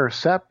you've ever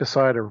sat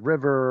beside a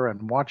river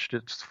and watched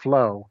it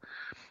flow,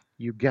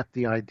 you get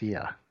the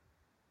idea.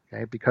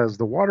 Okay, because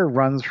the water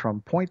runs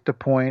from point to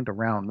point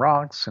around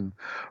rocks and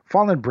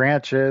fallen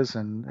branches,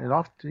 and it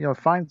often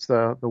finds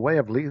the way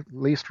of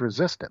least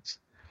resistance.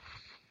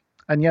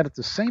 And yet at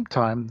the same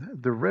time,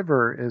 the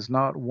river is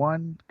not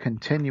one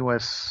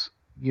continuous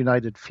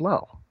united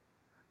flow.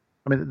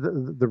 I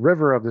mean, the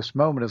river of this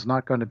moment is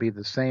not going to be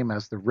the same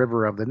as the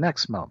river of the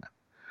next moment.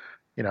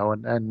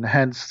 And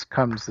hence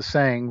comes the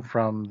saying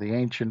from the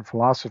ancient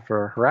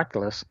philosopher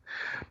Heraclitus,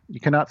 you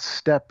cannot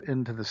step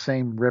into the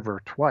same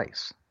river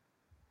twice,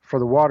 for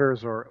the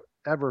waters are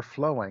ever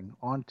flowing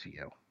onto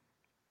you.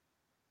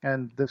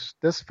 And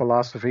this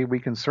philosophy we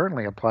can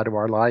certainly apply to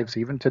our lives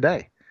even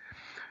today.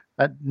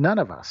 None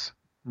of us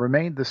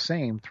remained the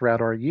same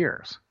throughout our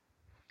years.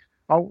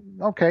 Oh,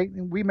 okay,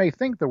 we may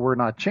think that we're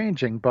not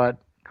changing, but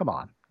come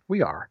on,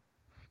 we are.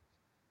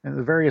 In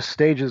the various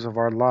stages of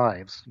our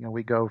lives,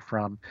 we go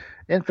from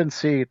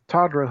infancy,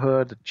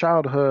 toddlerhood, to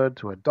childhood,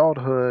 to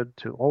adulthood,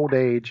 to old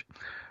age.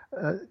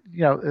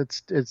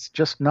 It's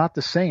just not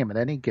the same at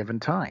any given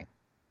time.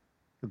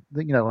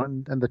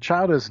 And the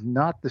child is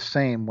not the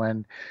same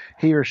when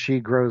he or she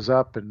grows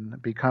up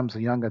and becomes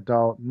a young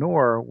adult,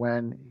 nor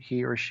when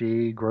he or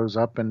she grows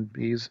up and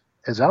is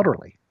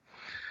elderly.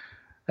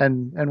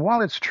 And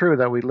while it's true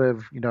that we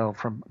live,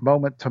 from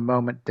moment to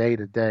moment, day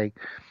to day,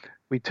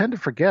 we tend to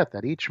forget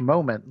that each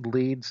moment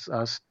leads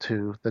us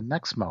to the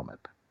next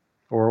moment,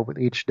 or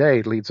each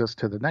day leads us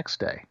to the next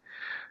day.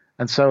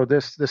 And so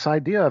this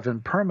idea of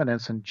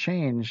impermanence and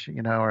change,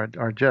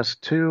 are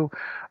just two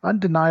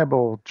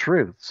undeniable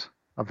truths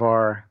of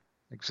our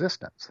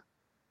existence.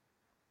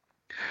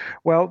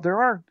 Well,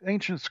 there are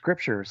ancient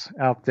scriptures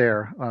out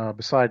there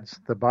besides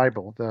the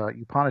Bible, the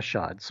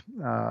Upanishads,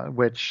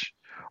 which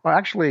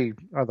are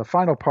the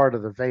final part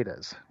of the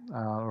Vedas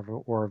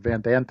or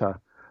Vedanta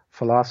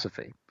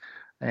philosophy.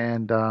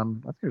 And I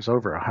think there's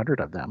over 100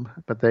 of them,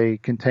 but they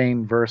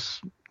contain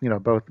both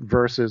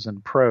verses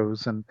and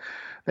prose, and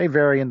they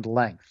vary in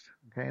length.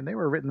 Okay, and they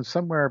were written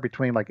somewhere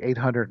between like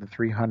 800 and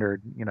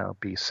 300,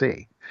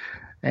 BC.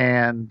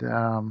 And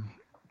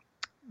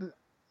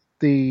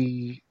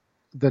the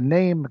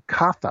name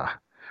Katha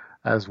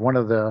as one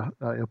of the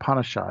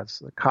Upanishads,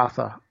 the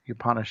Katha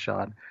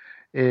Upanishad,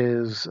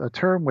 is a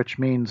term which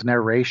means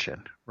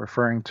narration,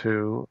 referring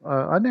to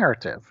a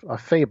narrative, a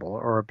fable,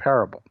 or a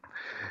parable.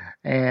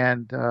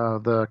 And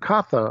the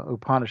Katha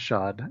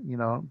Upanishad,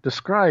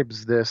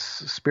 describes this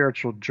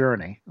spiritual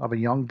journey of a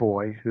young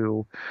boy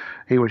who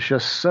he was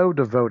just so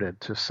devoted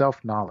to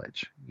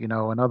self-knowledge. In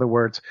other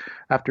words,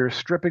 after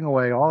stripping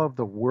away all of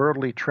the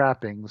worldly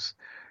trappings,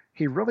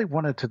 he really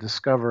wanted to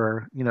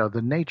discover,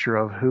 the nature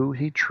of who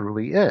he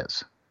truly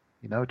is.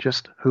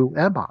 Just who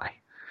am I?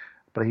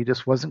 But he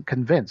just wasn't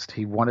convinced.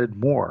 He wanted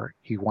more.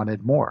 He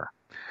wanted more.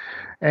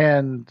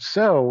 And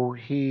so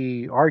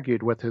he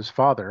argued with his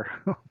father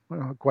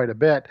quite a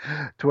bit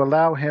to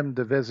allow him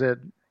to visit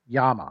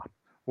Yama,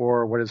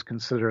 or what is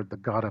considered the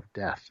god of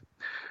death.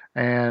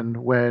 And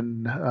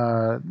when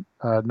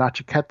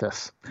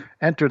Nachiketus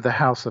entered the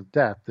house of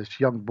death, this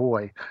young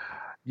boy,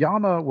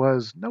 Yama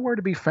was nowhere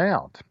to be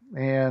found.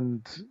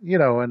 And,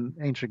 in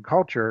ancient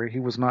culture, he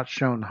was not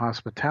shown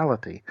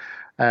hospitality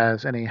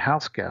as any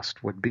house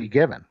guest would be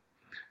given.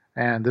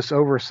 And this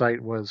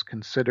oversight was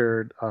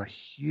considered a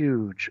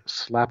huge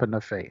slap in the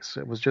face.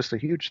 It was just a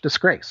huge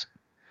disgrace.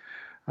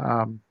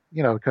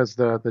 Because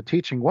the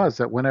teaching was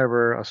that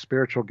whenever a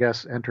spiritual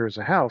guest enters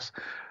a house,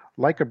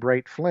 like a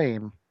bright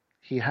flame,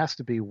 he has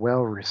to be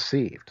well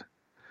received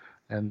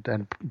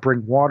and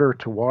bring water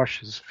to wash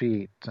his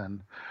feet.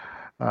 And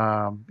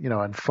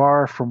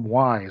far from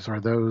wise are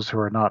those who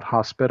are not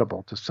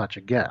hospitable to such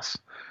a guest,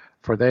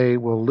 for they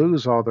will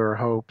lose all their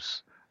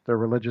hopes, their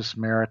religious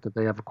merit that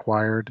they have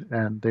acquired,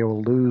 and they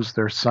will lose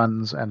their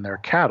sons and their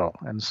cattle,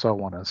 and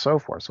so on and so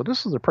forth. So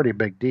this is a pretty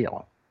big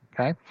deal,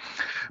 okay?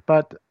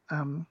 But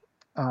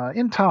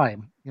in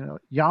time,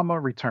 Yama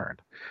returned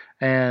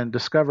and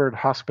discovered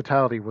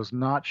hospitality was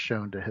not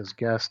shown to his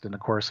guest. And of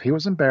course, he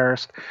was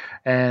embarrassed.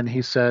 And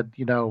he said,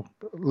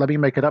 let me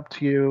make it up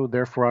to you.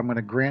 Therefore, I'm going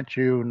to grant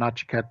you,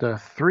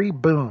 Nachiketa, 3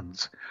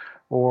 boons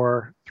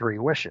or 3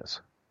 wishes.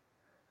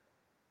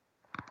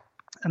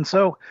 And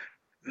so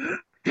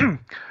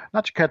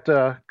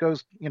Nachiketa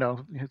goes, he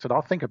said,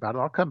 I'll think about it.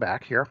 I'll come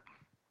back here.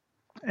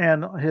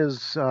 And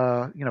his,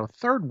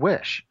 third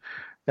wish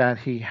that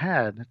he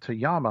had to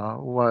Yama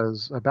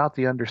was about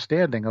the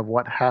understanding of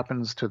what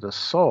happens to the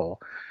soul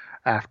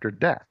after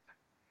death.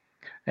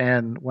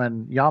 And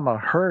when Yama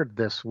heard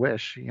this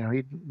wish,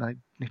 he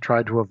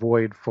tried to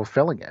avoid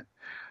fulfilling it,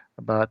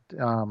 but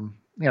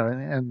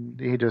and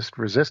he just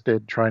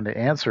resisted trying to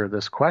answer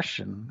this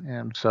question.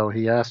 And so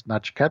he asked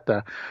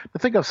Nachiketa to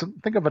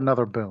think of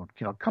another boon.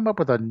 Come up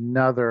with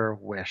another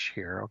wish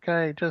here,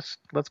 okay? Just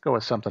let's go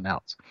with something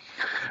else.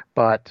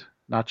 But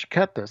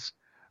Nachiketus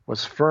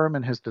was firm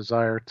in his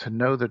desire to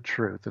know the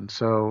truth, and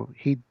so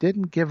he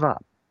didn't give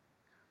up.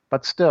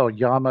 But still,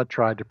 Yama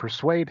tried to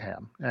persuade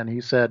him, and he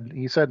said to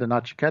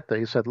Nachiketa,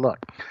 he said,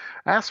 "Look,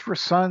 ask for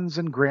sons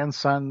and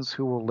grandsons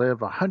who will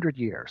live 100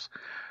 years.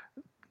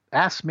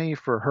 Ask me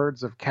for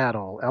herds of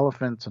cattle,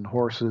 elephants and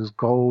horses,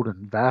 gold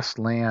and vast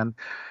land,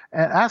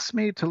 and ask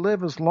me to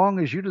live as long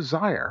as you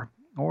desire.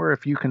 Or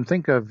if you can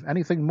think of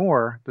anything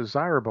more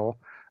desirable,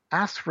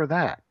 ask for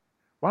that.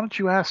 Why don't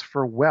you ask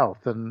for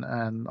wealth and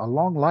a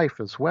long life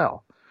as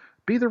well?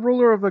 Be the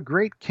ruler of a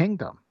great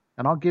kingdom,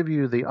 and I'll give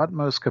you the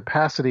utmost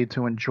capacity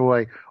to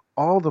enjoy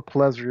all the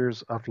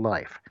pleasures of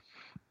life.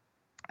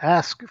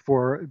 Ask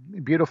for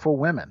beautiful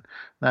women,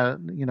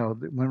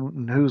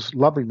 whose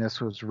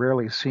loveliness was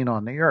rarely seen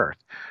on the earth.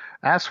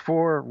 Ask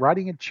for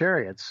riding in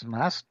chariots, and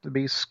ask to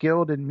be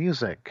skilled in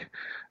music.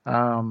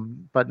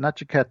 But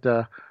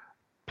Nachiketa,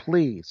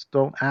 please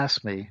don't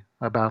ask me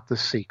about the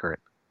secret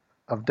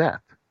of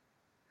death."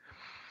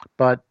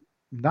 But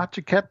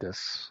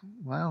Nachiketus,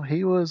 well,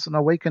 he was an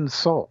awakened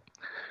soul.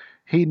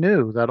 He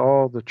knew that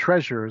all the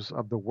treasures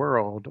of the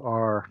world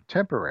are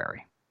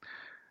temporary.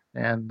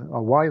 And a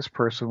wise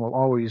person will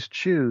always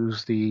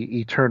choose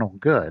the eternal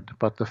good,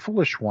 but the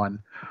foolish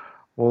one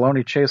will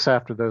only chase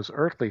after those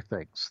earthly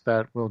things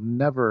that will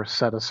never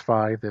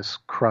satisfy this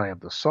cry of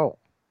the soul.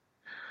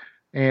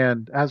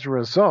 And as a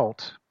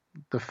result,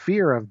 the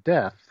fear of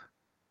death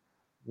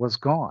was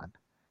gone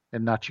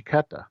in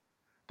Nachiketa.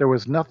 There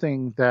was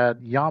nothing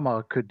that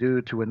Yama could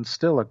do to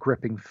instill a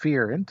gripping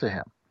fear into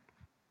him.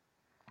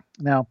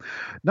 Now,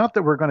 not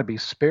that we're going to be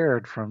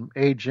spared from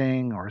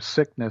aging or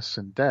sickness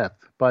and death,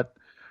 but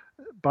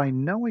by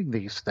knowing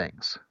these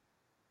things,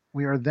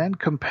 we are then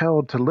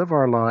compelled to live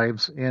our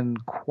lives in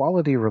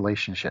quality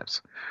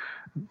relationships,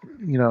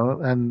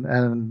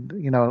 and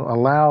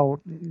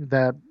allow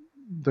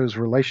those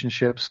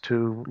relationships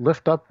to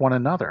lift up one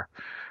another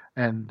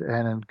and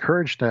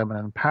encourage them and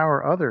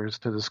empower others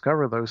to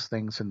discover those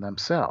things in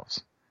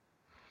themselves.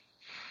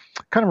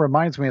 Kind of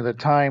reminds me of the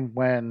time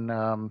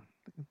when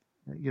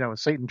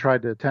Satan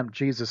tried to tempt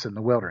Jesus in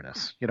the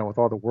wilderness, with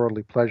all the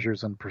worldly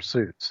pleasures and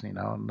pursuits, and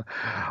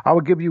I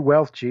will give you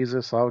wealth,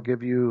 Jesus. I'll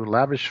give you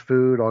lavish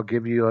food. I'll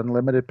give you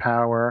unlimited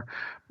power.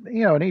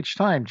 And each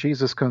time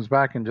Jesus comes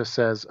back and just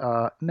says,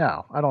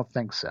 no, I don't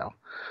think so.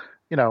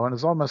 And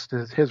it's almost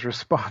his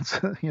response,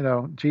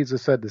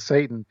 Jesus said to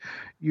Satan,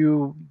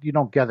 you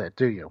don't get it,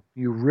 do you?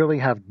 You really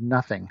have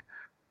nothing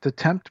to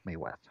tempt me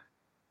with.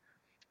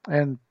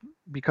 And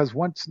Because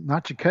once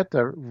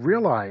Nachiketa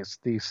realized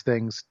these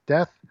things,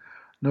 death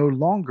no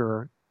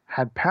longer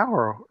had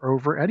power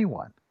over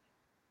anyone.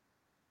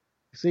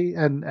 See,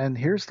 and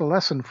here's the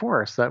lesson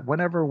for us that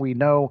whenever we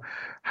know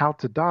how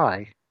to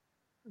die,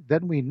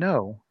 then we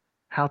know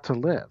how to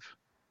live.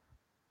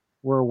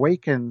 We're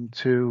awakened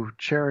to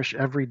cherish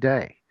every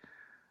day,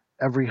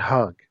 every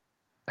hug,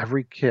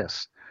 every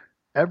kiss,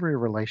 every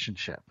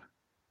relationship.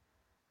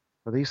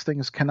 For these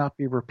things cannot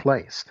be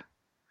replaced.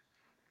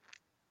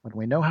 When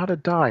we know how to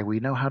die, we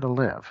know how to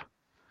live.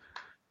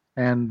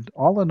 And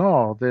all in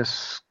all,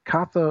 this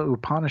Katha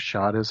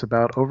Upanishad is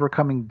about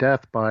overcoming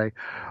death by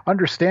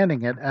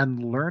understanding it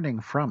and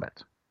learning from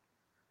it.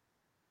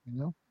 You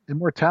know,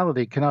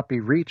 immortality cannot be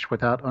reached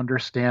without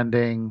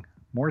understanding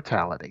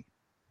mortality,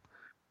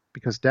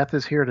 because death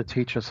is here to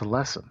teach us a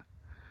lesson,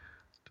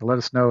 to let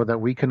us know that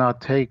we cannot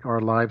take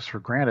our lives for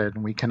granted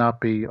and we cannot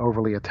be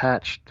overly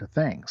attached to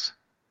things.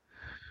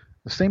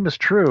 The same is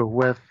true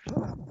with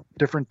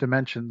different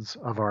dimensions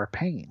of our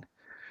pain,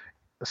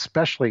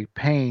 especially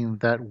pain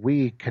that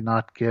we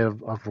cannot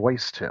give a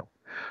voice to,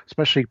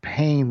 especially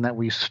pain that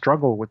we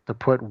struggle with to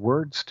put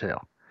words to.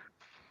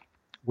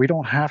 We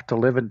don't have to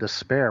live in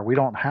despair. We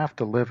don't have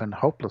to live in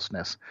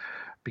hopelessness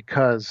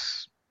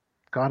because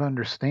God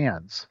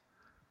understands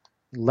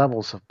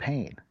levels of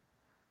pain.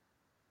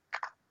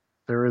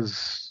 There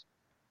is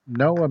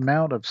no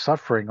amount of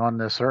suffering on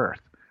this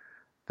earth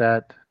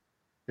that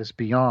is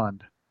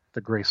beyond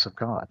the grace of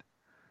God.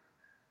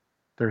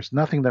 There's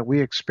nothing that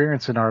we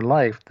experience in our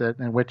life that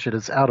in which it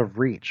is out of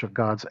reach of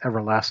God's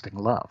everlasting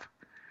love.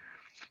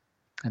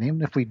 And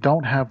even if we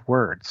don't have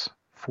words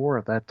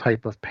for that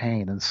type of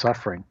pain and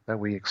suffering that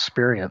we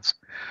experience,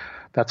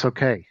 that's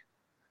okay.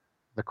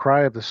 The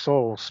cry of the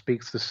soul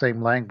speaks the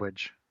same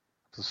language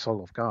as the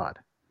soul of God.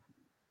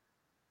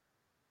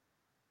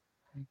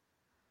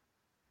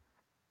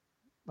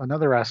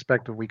 Another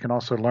aspect that we can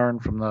also learn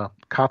from the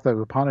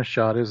Katha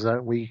Upanishad is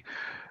that we,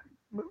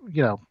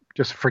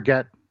 just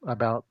forget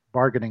about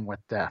bargaining with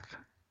death,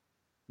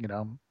 you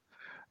know,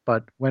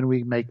 but when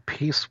we make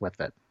peace with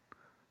it,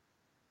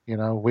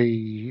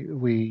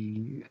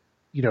 we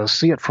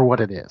see it for what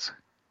it is.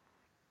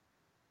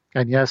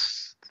 And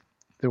yes,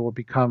 there will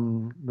be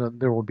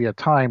a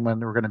time when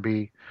we're going to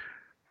be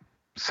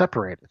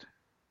separated,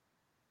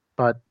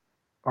 but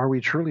are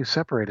we truly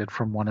separated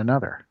from one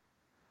another?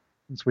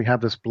 Since we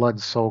have this blood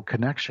soul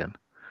connection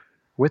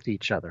with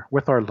each other,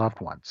 with our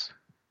loved ones.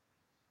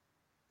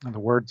 In the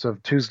words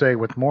of Tuesday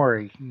with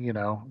Maury,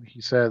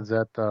 he says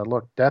that,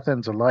 look, death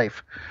ends a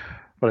life,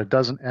 but it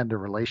doesn't end a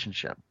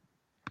relationship.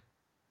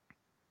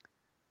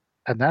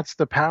 And that's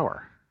the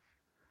power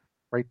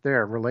right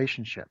there,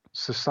 relationship.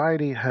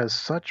 Society has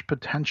such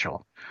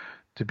potential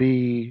to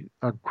be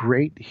a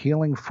great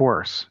healing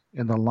force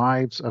in the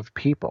lives of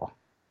people,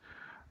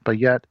 but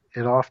yet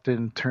it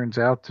often turns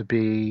out to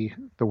be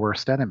the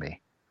worst enemy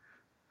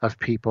of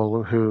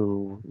people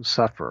who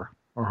suffer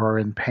or who are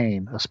in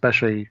pain,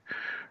 especially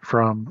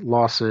from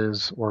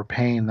losses or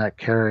pain that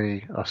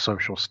carry a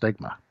social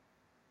stigma.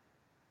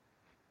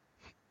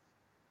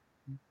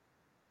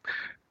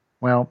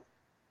 Well,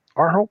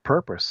 our whole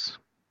purpose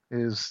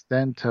is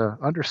then to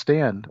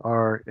understand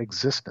our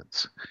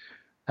existence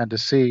and to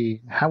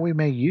see how we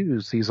may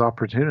use these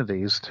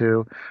opportunities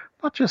to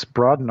not just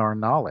broaden our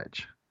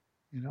knowledge,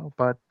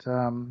 but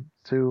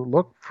to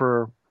look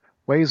for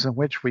ways in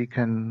which we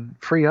can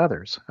free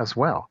others as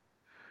well,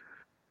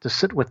 to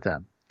sit with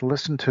them,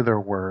 listen to their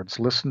words,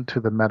 listen to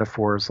the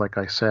metaphors, like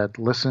I said,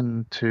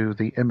 listen to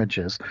the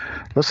images,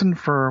 listen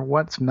for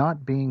what's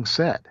not being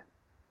said,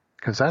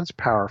 because that's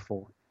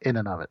powerful in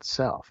and of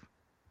itself.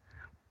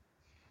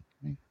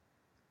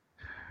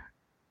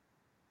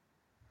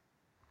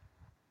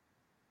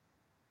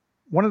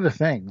 One of the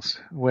things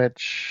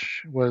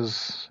which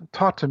was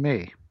taught to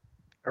me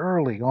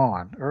early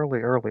on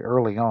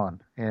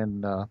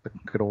in the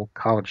good old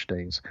college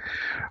days,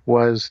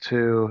 was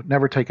to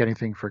never take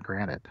anything for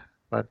granted,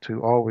 but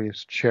to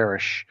always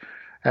cherish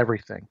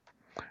everything.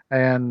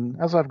 And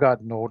as I've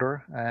gotten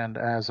older, and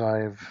as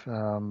I've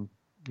been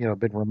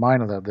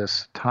reminded of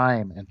this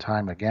time and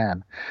time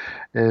again,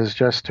 is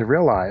just to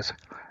realize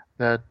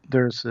that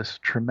there's this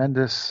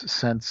tremendous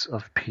sense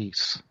of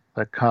peace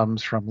that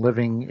comes from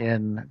living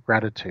in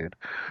gratitude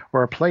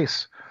or a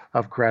place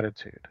of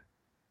gratitude.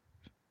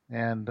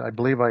 And I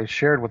believe I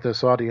shared with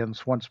this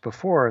audience once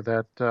before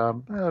that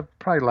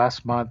probably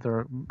last month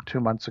or 2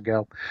 months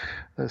ago,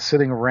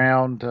 sitting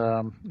around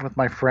with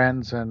my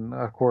friends, and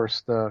of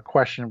course the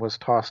question was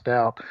tossed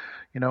out,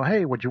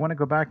 hey, would you want to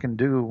go back and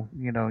do,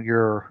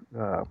 your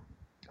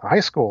high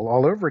school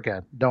all over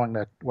again, knowing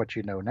that what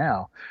you know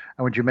now,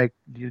 and would you make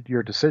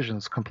your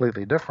decisions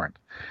completely different?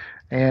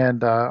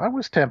 And I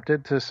was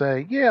tempted to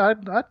say, yeah,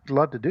 I'd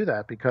love to do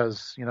that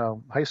because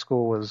high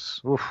school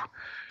was, oof,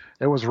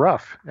 it was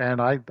rough, and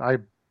I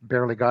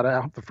barely got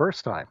out the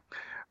first time.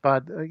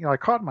 But I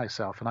caught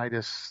myself, and I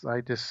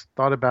just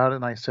thought about it,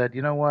 and I said,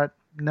 you know what?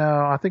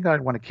 No, I think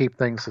I'd want to keep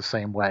things the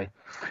same way,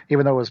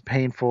 even though it was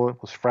painful,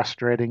 it was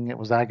frustrating, it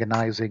was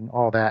agonizing,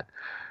 all that.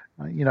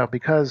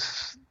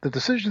 Because the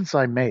decisions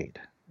I made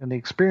and the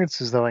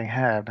experiences that I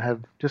had have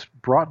just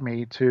brought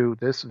me to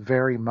this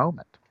very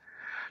moment.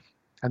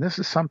 And this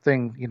is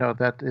something,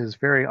 that is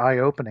very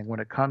eye-opening when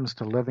it comes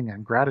to living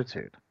in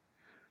gratitude,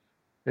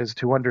 is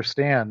to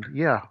understand,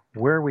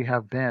 where we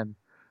have been,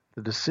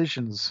 the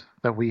decisions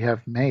that we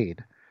have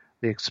made,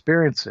 the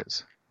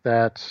experiences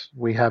that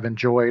we have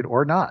enjoyed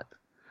or not.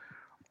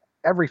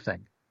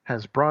 Everything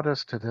has brought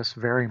us to this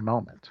very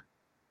moment.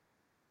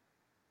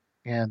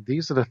 And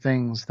these are the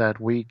things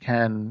that we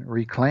can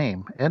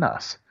reclaim in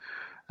us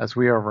as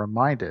we are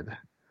reminded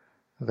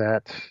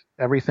that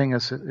everything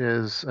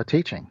is a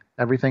teaching.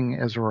 Everything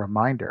is a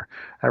reminder.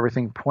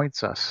 Everything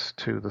points us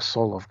to the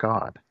soul of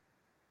God.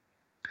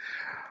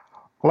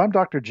 Well, I'm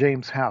Dr.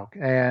 James Houck,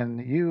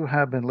 and you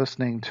have been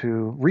listening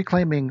to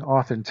Reclaiming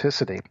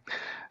Authenticity.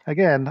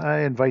 Again,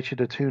 I invite you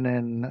to tune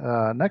in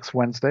next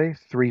Wednesday,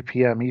 3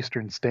 p.m.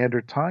 Eastern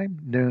Standard Time,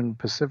 noon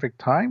Pacific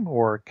Time,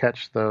 or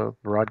catch the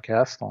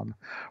broadcast on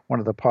one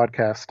of the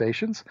podcast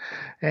stations.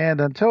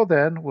 And until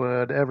then,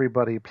 would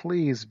everybody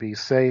please be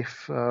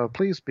safe?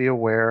 Please be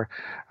aware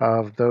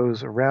of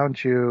those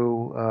around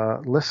you.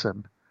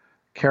 Listen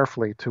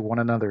carefully to one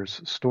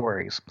another's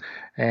stories.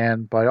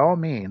 And by all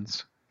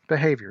means,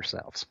 behave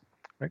yourselves.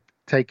 Right?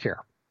 Take care.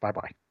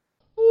 Bye-bye.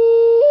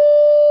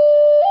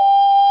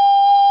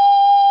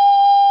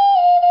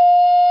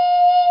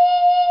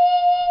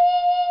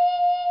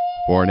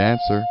 For an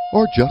answer,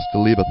 or just to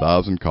leave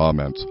 1,000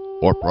 comments,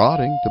 or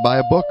prodding to buy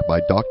a book by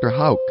Dr.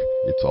 Houck,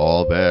 it's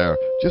all there.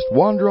 Just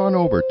wander on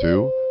over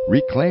to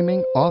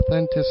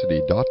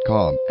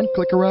reclaimingauthenticity.com and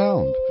click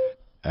around.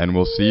 And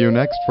we'll see you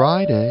next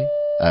Friday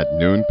at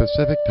noon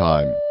Pacific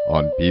Time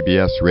on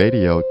PBS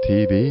Radio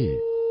TV.